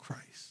mind of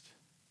Christ.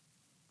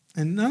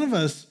 And none of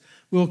us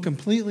will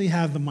completely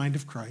have the mind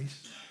of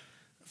Christ.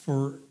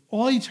 For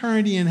all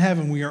eternity in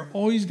heaven, we are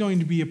always going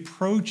to be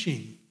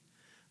approaching,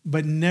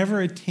 but never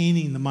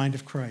attaining the mind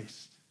of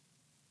Christ.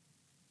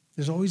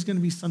 There's always going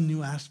to be some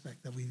new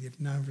aspect that we have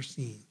never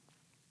seen.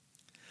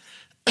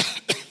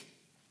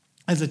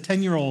 As a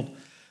 10-year-old,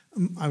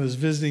 I was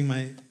visiting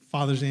my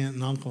father's aunt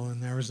and uncle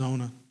in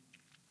Arizona.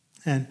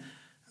 And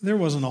there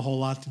wasn't a whole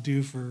lot to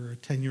do for a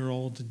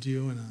 10-year-old to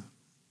do in a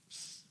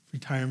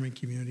retirement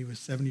community with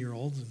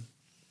 70-year-olds. And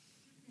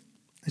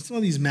I saw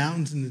these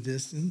mountains in the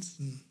distance,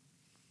 and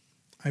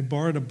I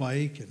borrowed a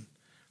bike and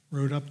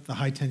rode up the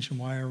high-tension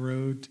wire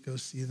road to go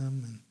see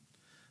them. And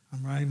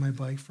I'm riding my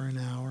bike for an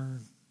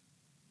hour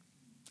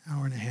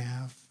and a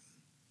half.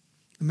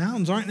 The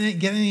mountains aren't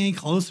getting any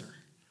closer.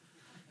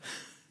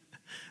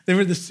 They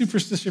were the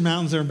Superstition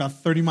Mountains. They were about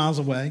 30 miles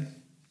away.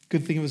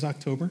 Good thing it was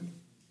October.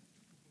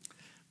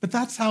 But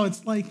that's how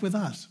it's like with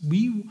us.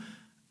 We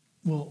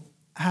will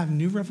have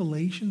new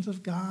revelations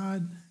of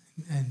God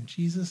and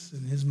Jesus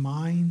and his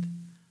mind,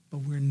 but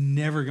we're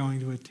never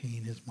going to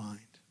attain his mind.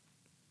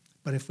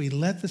 But if we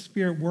let the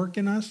Spirit work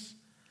in us,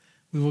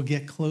 we will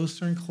get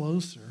closer and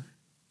closer,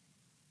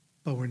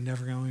 but we're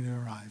never going to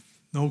arrive.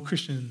 No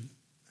Christian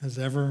has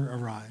ever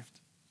arrived.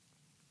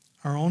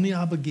 Our only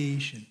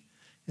obligation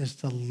is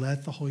to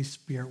let the Holy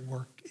Spirit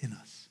work in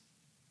us.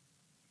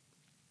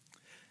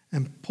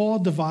 And Paul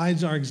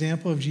divides our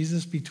example of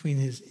Jesus between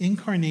his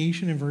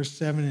incarnation in verse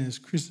 7 and his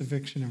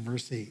crucifixion in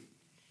verse 8.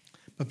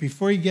 But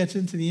before he gets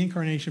into the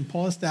incarnation,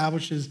 Paul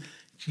establishes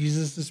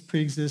Jesus'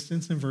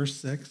 preexistence in verse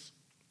 6,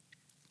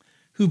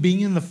 who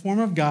being in the form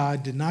of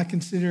God did not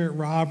consider it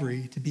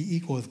robbery to be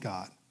equal with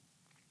God.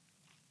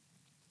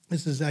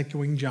 This is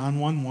echoing John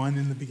 1:1.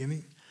 In the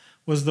beginning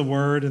was the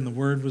Word, and the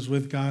Word was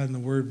with God, and the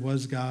Word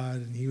was God,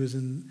 and he was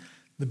in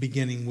the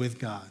beginning with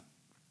God.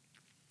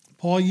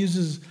 Paul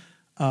uses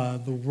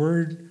the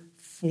word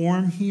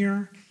form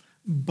here,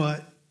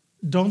 but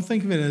don't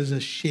think of it as a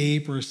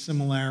shape or a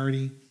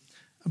similarity,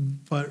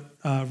 but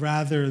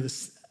rather the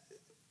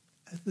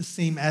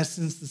same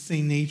essence, the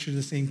same nature,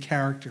 the same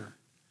character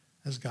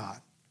as God.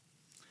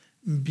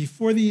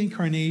 Before the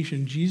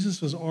incarnation,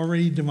 Jesus was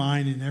already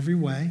divine in every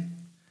way,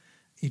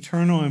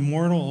 eternal,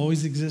 immortal,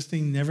 always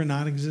existing, never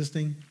not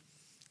existing.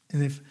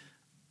 And if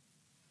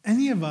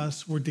any of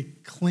us were to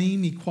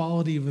claim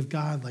equality with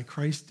God like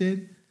Christ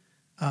did,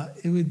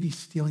 it would be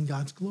stealing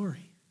God's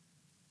glory.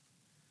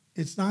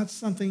 It's not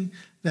something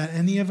that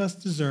any of us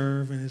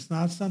deserve, and it's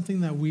not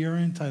something that we are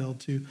entitled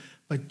to,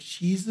 but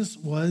Jesus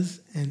was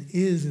and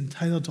is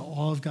entitled to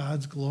all of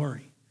God's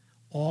glory,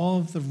 all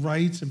of the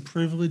rights and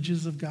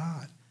privileges of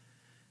God.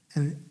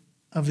 And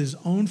of his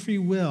own free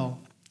will,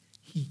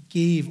 he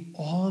gave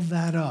all of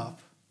that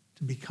up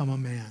to become a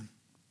man.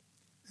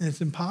 And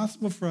it's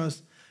impossible for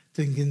us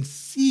to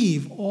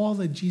conceive all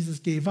that Jesus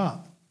gave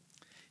up.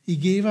 He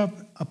gave up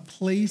a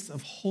place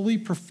of holy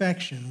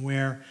perfection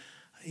where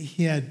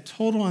he had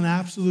total and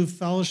absolute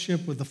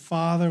fellowship with the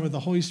Father, with the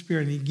Holy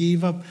Spirit, and he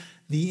gave up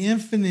the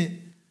infinite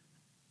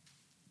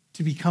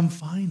to become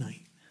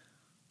finite.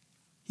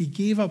 He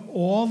gave up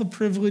all the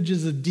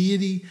privileges of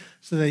deity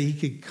so that he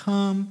could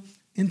come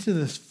into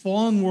this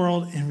fallen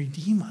world and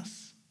redeem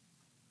us.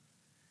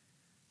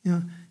 You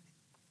know,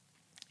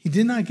 he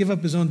did not give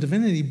up his own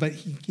divinity, but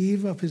he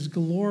gave up his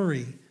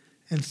glory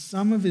and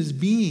some of his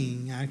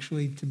being,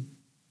 actually, to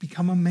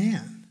become a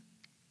man.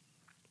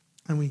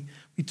 And we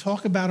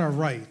talk about our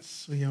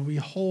rights. We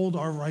hold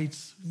our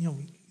rights. We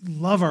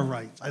love our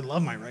rights. I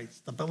love my rights,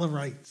 the Bill of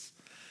Rights.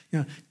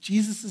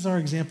 Jesus is our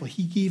example.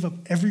 He gave up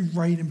every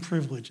right and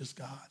privilege as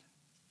God.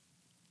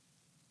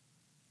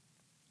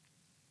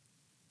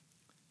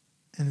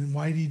 And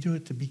why did he do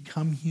it? To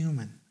become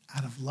human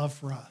out of love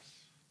for us.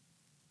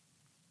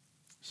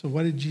 So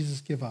what did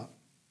Jesus give up?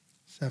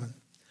 7.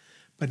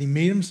 But he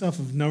made himself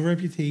of no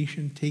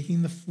reputation,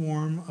 taking the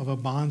form of a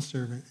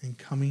bondservant and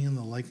coming in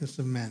the likeness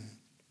of men.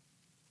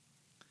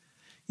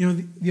 You know,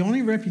 the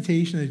only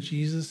reputation that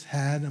Jesus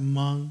had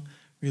among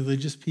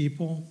religious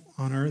people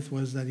on earth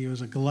was that he was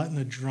a glutton,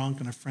 a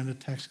drunk, and a friend of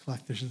tax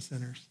collectors and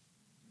sinners.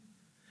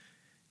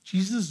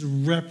 Jesus'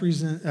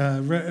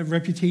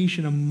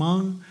 reputation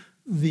among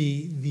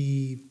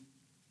the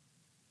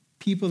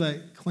people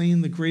that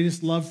claimed the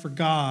greatest love for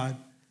God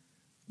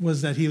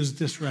was that he was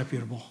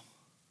disreputable.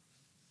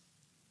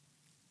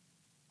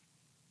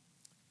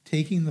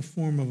 Taking the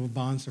form of a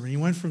bondservant. He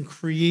went from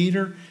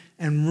creator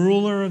and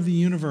ruler of the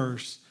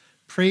universe,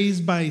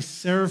 praised by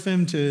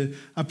seraphim, to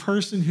a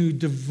person who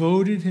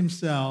devoted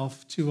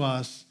himself to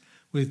us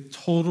with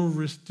total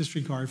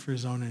disregard for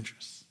his own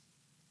interests.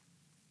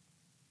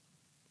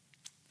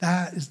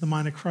 That is the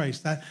mind of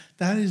Christ.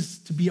 That is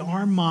to be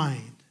our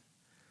mind.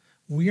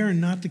 We are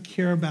not to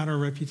care about our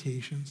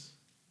reputations.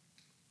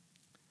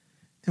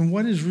 And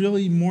what is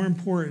really more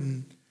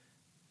important,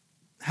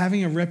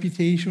 having a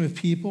reputation with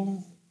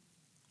people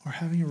or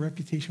having a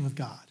reputation with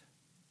God?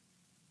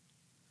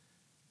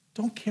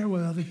 Don't care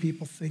what other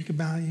people think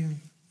about you.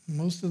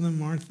 Most of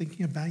them aren't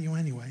thinking about you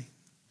anyway.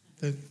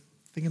 They're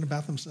thinking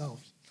about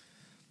themselves.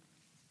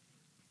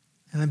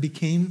 And then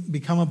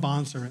become a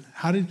bondservant.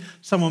 How did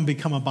someone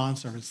become a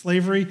bondservant?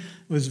 Slavery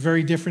was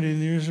very different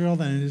in Israel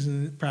than it is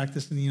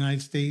practiced in the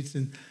United States.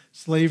 And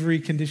slavery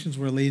conditions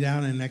were laid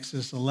out in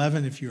Exodus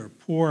 11. If you were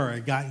poor or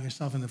had gotten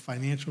yourself into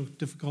financial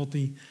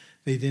difficulty,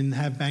 they didn't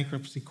have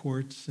bankruptcy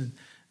courts, and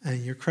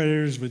your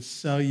creditors would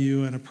sell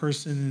you, and a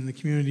person in the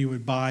community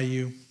would buy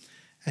you.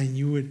 And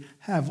you would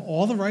have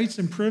all the rights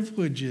and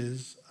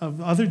privileges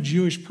of other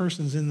Jewish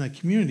persons in the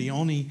community,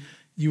 only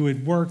you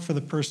would work for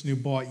the person who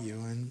bought you.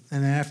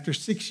 And after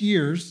 6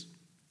 years,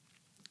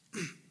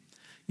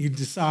 if you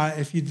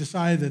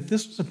decide that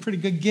this was a pretty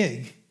good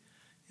gig,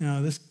 you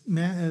know, this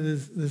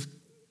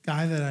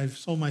guy that I've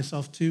sold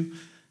myself to,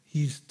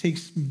 he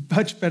takes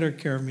much better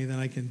care of me than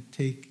I can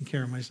take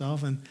care of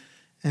myself.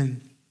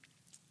 And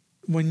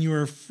when you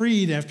are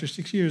freed after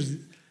 6 years,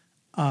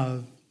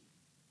 the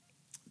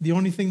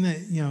only thing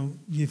that, you know,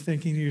 you're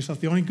thinking to yourself,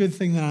 the only good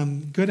thing that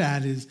I'm good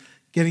at is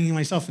getting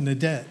myself into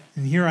debt.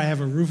 And here I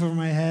have a roof over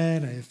my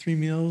head, I have 3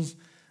 meals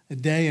a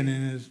day, and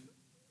in a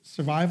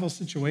survival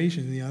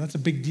situation, you know, that's a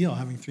big deal,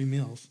 having 3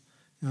 meals.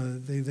 You know,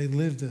 they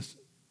live this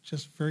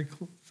just very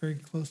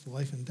close to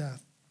life and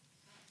death.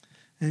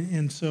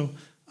 And so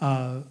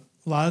a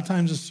lot of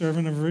times a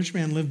servant of a rich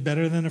man lived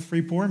better than a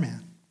free poor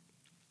man.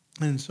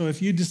 And so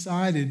if you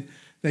decided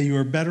that you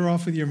were better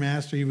off with your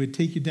master, he would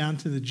take you down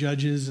to the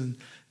judges, and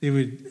they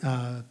would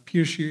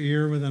pierce your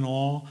ear with an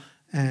awl,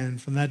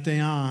 and from that day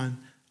on,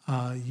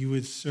 you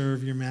would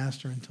serve your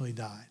master until he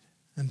died,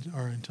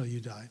 or until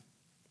you died.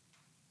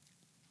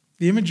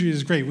 The imagery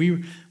is great.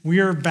 We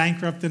are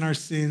bankrupt in our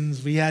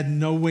sins. We had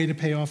no way to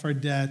pay off our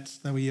debts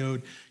that we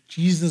owed.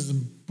 Jesus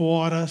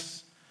bought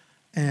us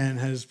and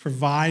has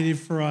provided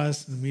for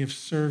us, and we have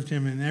served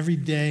him, and every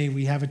day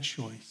we have a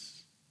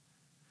choice.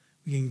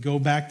 We can go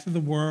back to the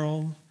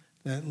world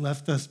that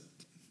left us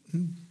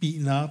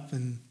beaten up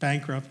and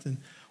bankrupt,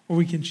 or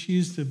we can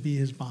choose to be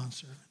his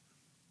bondservant.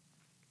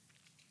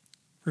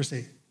 Verse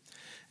 8,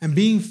 and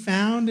being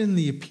found in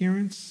the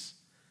appearance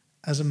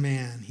as a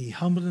man, he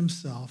humbled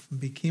himself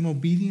and became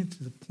obedient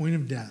to the point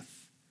of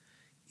death,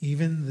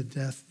 even the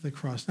death of the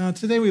cross. Now,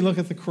 today we look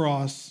at the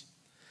cross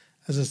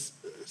as a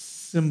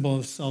symbol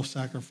of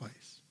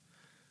self-sacrifice.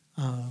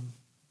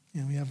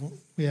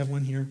 We have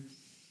one here.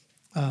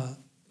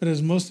 But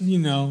as most of you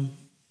know,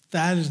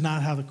 that is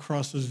not how the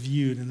cross was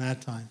viewed in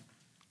that time.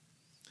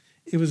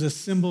 It was a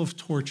symbol of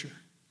torture.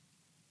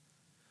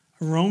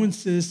 A Roman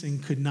citizen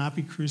could not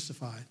be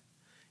crucified.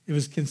 It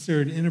was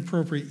considered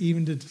inappropriate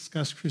even to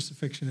discuss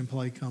crucifixion in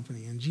polite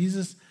company. And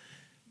Jesus,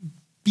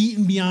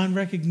 beaten beyond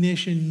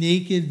recognition,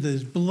 naked,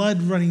 there's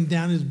blood running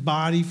down his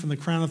body from the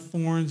crown of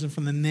thorns and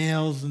from the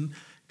nails and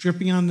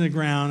dripping on the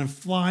ground, and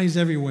flies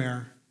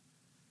everywhere.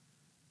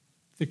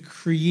 The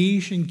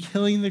creation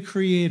killing the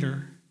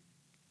creator.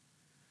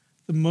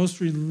 The most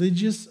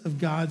religious of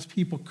God's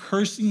people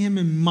cursing him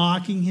and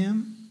mocking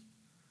him.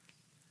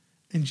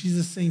 And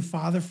Jesus saying,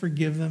 Father,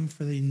 forgive them,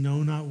 for they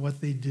know not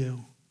what they do.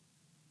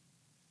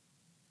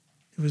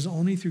 It was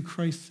only through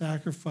Christ's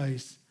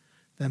sacrifice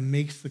that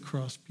makes the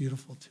cross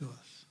beautiful to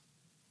us.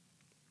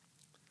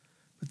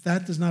 But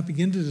that does not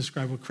begin to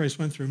describe what Christ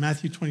went through.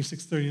 Matthew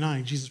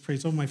 26:39, Jesus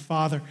prays, oh, my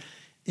Father,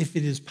 if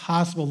it is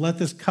possible, let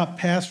this cup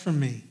pass from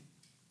me.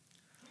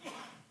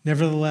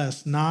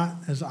 Nevertheless, not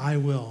as I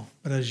will,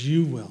 but as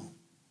you will.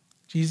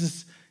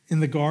 Jesus in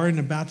the garden,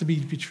 about to be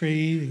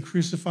betrayed and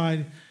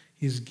crucified,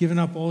 he's given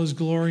up all his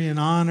glory and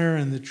honor,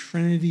 and the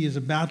Trinity is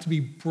about to be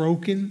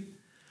broken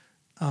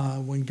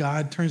when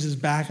God turns his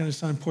back on his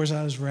son and pours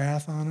out his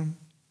wrath on him.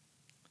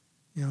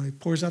 You know, he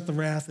pours out the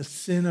wrath, the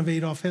sin of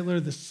Adolf Hitler,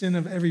 the sin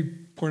of every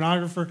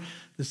pornographer,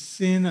 the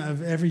sin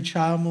of every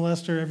child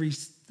molester,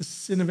 the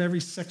sin of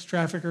every sex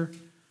trafficker.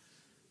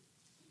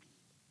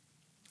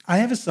 I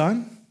have a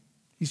son.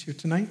 He's here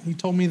tonight. He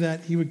told me that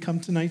he would come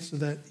tonight so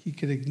that he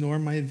could ignore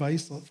my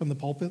advice from the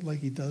pulpit like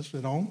he does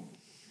at home.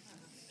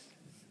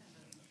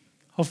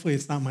 Hopefully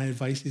it's not my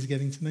advice he's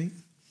getting tonight.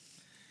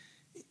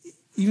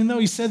 Even though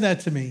he said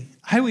that to me,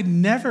 I would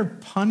never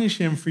punish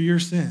him for your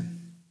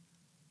sin.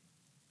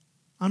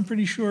 I'm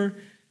pretty sure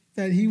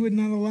that he would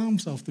not allow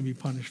himself to be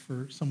punished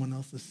for someone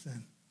else's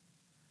sin,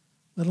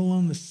 let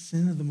alone the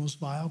sin of the most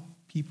vile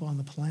people on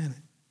the planet.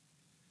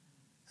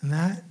 And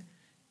that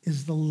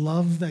is the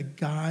love that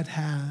God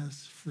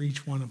has for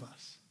each one of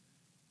us.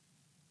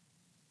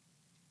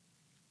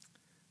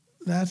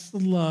 That's the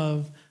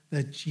love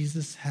that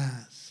Jesus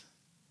has.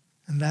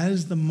 And that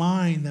is the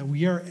mind that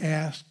we are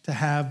asked to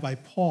have by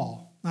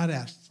Paul. Not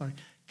asked, sorry.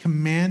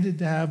 Commanded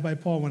to have by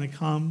Paul when it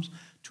comes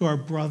to our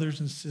brothers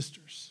and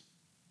sisters.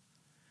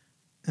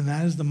 And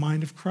that is the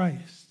mind of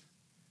Christ.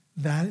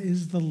 That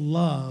is the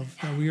love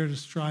that we are to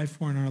strive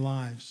for in our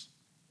lives.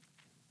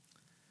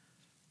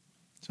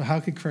 So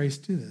how could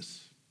Christ do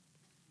this?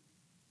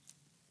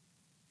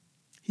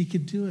 He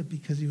could do it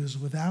because he was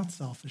without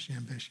selfish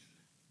ambition,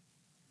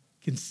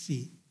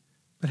 conceit,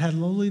 but had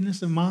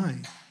lowliness of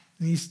mind.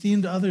 And he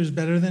esteemed others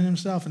better than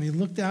himself, and he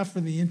looked out for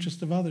the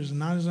interest of others and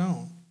not his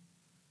own.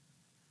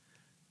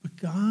 But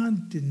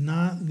God did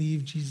not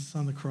leave Jesus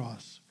on the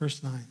cross.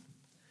 Verse 9.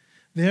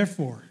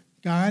 Therefore,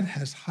 God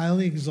has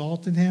highly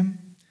exalted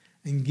him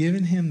and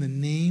given him the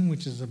name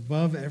which is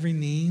above every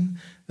name,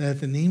 that at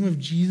the name of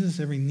Jesus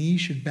every knee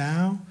should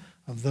bow,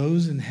 of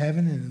those in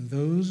heaven and in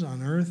those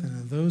on earth and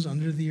in those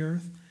under the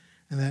earth,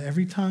 and that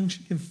every tongue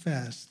should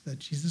confess that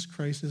Jesus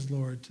Christ is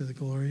Lord, to the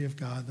glory of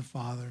God the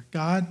Father.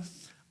 God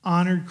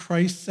honored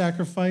Christ's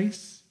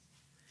sacrifice.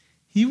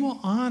 He will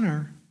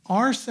honor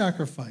our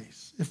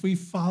sacrifice if we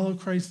follow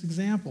Christ's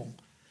example.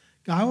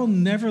 God will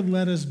never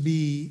let us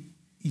be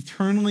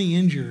eternally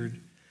injured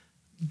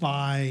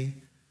by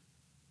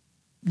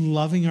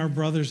loving our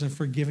brothers and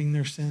forgiving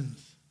their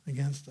sins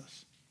against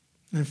us.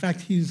 And in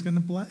fact,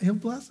 he'll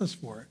bless us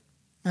for it.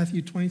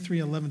 Matthew 23,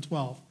 11,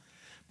 12.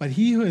 But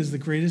he who is the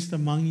greatest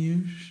among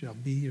you shall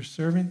be your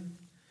servant,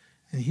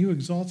 and he who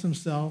exalts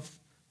himself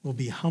will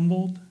be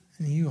humbled,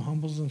 and he who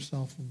humbles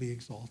himself will be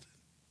exalted.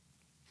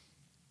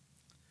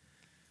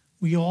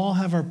 We all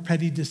have our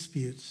petty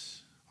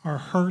disputes, our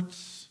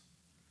hurts.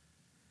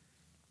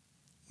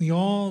 We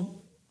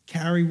all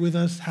carry with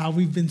us how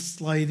we've been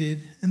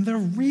slighted, and they're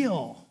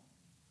real.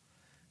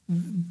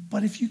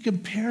 But if you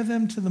compare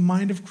them to the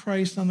mind of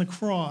Christ on the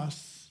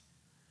cross,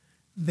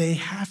 they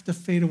have to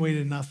fade away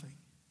to nothing.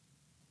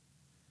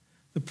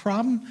 The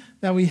problem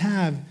that we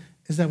have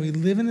is that we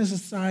live in a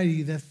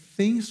society that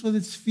thinks with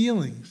its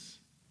feelings.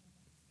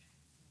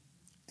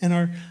 And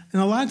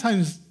a lot of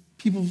times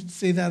people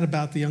say that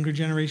about the younger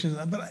generations,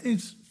 but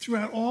it's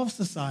throughout all of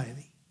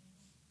society.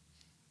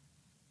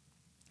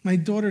 My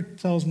daughter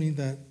tells me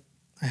that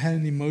I had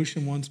an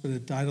emotion once, but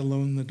it died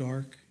alone in the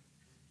dark.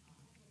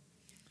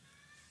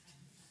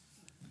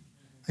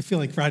 I feel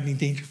like Rodney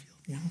Dangerfield,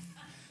 you know?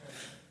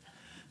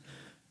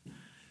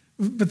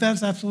 But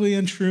that's absolutely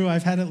untrue.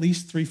 I've had at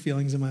least 3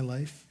 feelings in my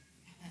life.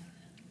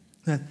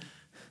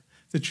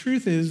 The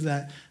truth is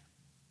that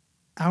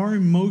our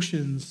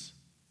emotions,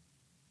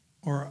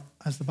 or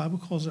as the Bible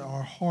calls it,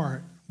 our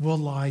heart, will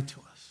lie to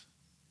us.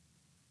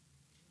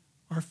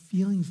 Our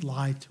feelings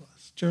lie to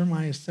us.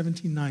 Jeremiah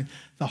 17:9,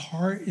 the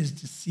heart is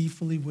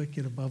deceitfully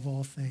wicked above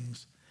all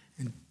things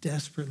and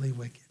desperately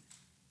wicked.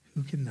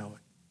 Who can know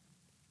it?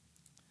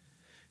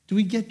 Do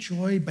we get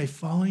joy by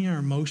following our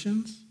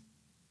emotions?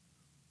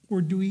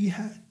 Or do we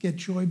get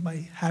joy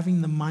by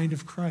having the mind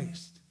of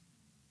Christ?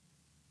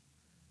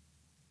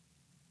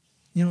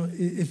 You know,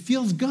 it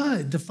feels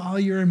good to follow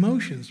your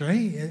emotions,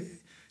 right?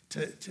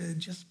 To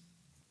just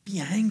be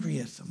angry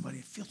at somebody.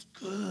 It feels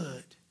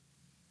good.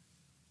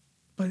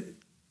 But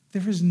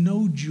there is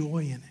no joy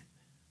in it.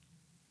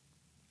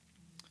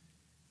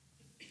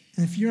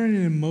 And if you're in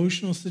an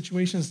emotional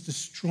situation that's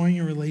destroying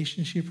your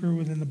relationship or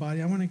within the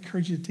body, I want to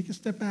encourage you to take a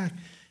step back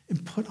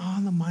and put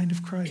on the mind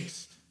of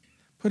Christ.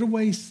 Put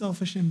away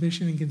selfish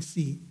ambition and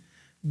conceit.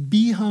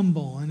 Be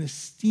humble and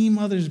esteem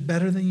others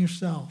better than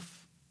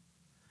yourself.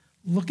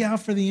 Look out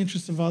for the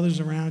interests of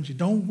others around you.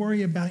 Don't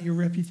worry about your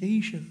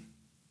reputation.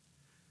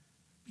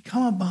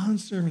 Become a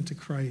bondservant to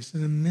Christ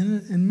and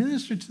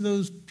minister to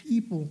those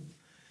people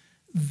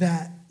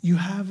that you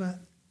have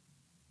a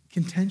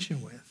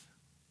contention with.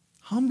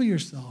 Humble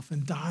yourself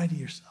and die to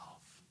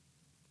yourself.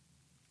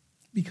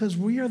 Because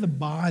we are the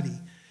body.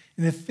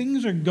 And if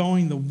things are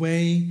going the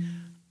way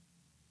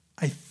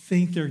I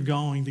think they're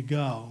going to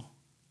go,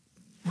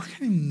 we're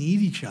going to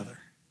need each other.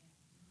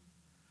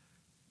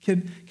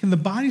 Can the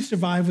body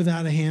survive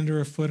without a hand or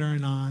a foot or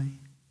an eye?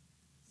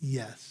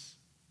 Yes.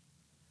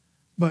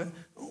 But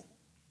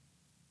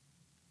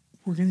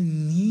we're going to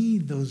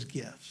need those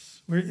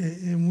gifts.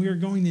 And we're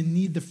going to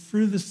need the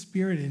fruit of the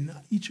Spirit in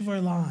each of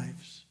our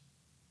lives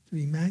to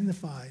be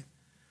magnified.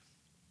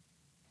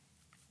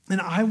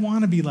 And I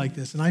want to be like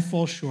this, and I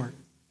fall short.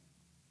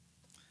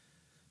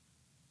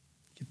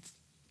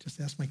 Just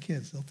ask my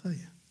kids, they'll tell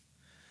you.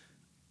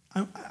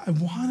 I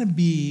want to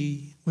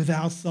be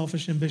without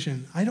selfish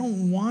ambition. I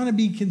don't want to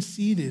be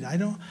conceited. I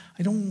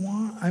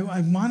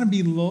want to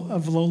be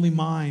of lowly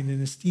mind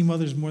and esteem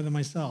others more than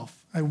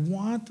myself. I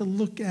want to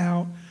look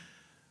out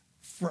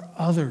for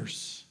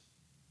others'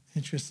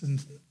 interests.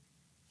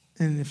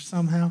 And if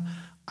somehow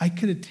I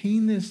could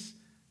attain this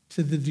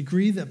to the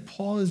degree that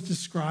Paul is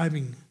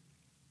describing,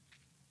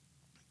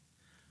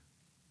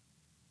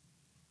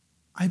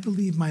 I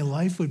believe my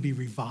life would be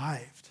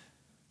revived.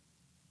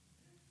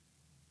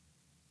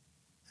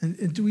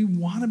 And do we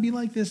want to be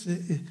like this?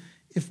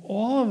 If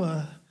all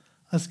of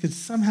us could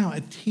somehow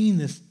attain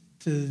this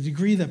to the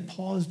degree that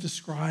Paul is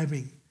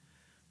describing,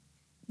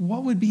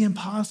 what would be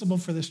impossible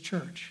for this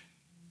church?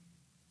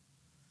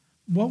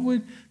 What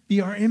would be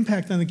our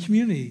impact on the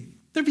community?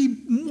 There'd be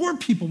more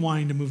people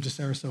wanting to move to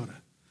Sarasota.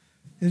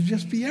 It'd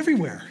just be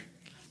everywhere.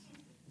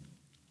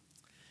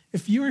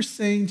 If you are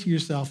saying to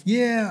yourself,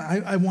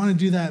 yeah, I want to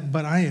do that,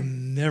 but I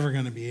am never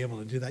going to be able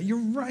to do that,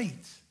 you're right.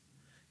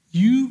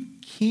 You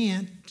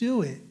can't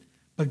do it,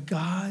 but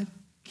God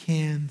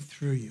can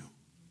through you.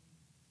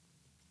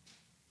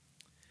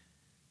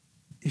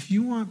 If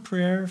you want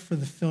prayer for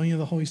the filling of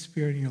the Holy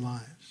Spirit in your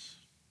lives,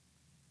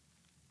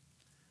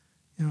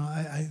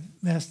 I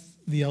asked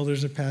the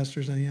elders or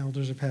pastors, any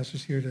elders or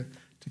pastors here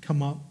to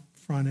come up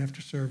front after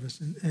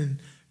service and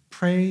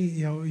pray.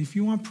 If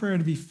you want prayer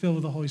to be filled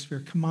with the Holy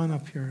Spirit, come on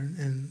up here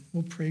and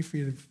we'll pray for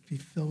you to be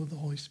filled with the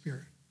Holy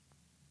Spirit.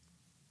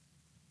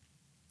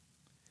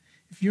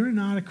 If you're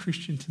not a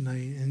Christian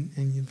tonight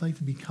and you'd like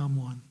to become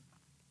one,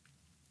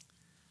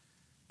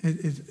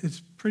 it's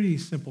a pretty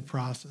simple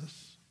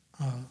process.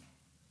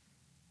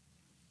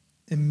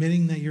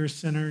 Admitting that you're a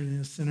sinner, and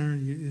a sinner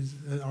is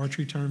an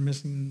archery term,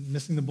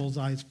 missing the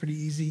bullseye. It's pretty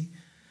easy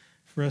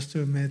for us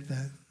to admit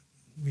that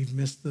we've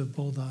missed the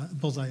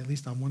bullseye at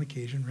least on one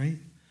occasion, right?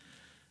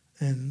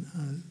 And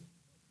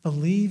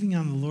believing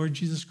on the Lord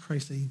Jesus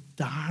Christ that he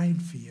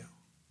died for you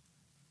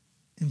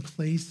in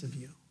place of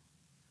you.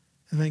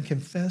 And then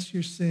confess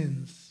your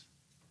sins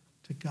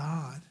to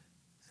God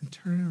and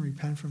turn and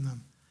repent from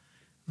them.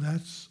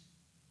 That's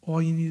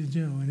all you need to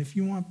do. And if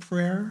you want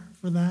prayer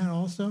for that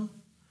also,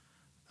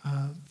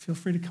 feel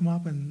free to come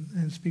up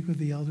and speak with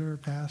the elder or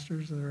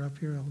pastors that are up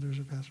here, elders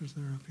or pastors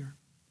that are up here.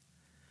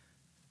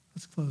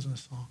 Let's close in a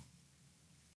song.